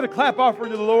 amen. Give another clap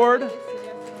offering to the Lord.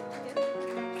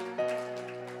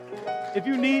 If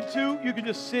you need to, you can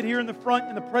just sit here in the front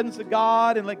in the presence of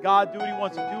God and let God do what he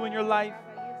wants to do in your life.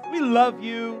 We love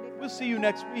you. We'll see you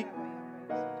next week.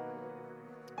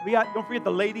 Don't forget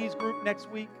the ladies group next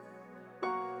week.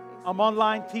 I'm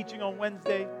online teaching on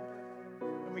Wednesday.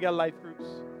 And we got life groups.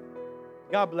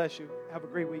 God bless you. Have a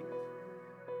great week.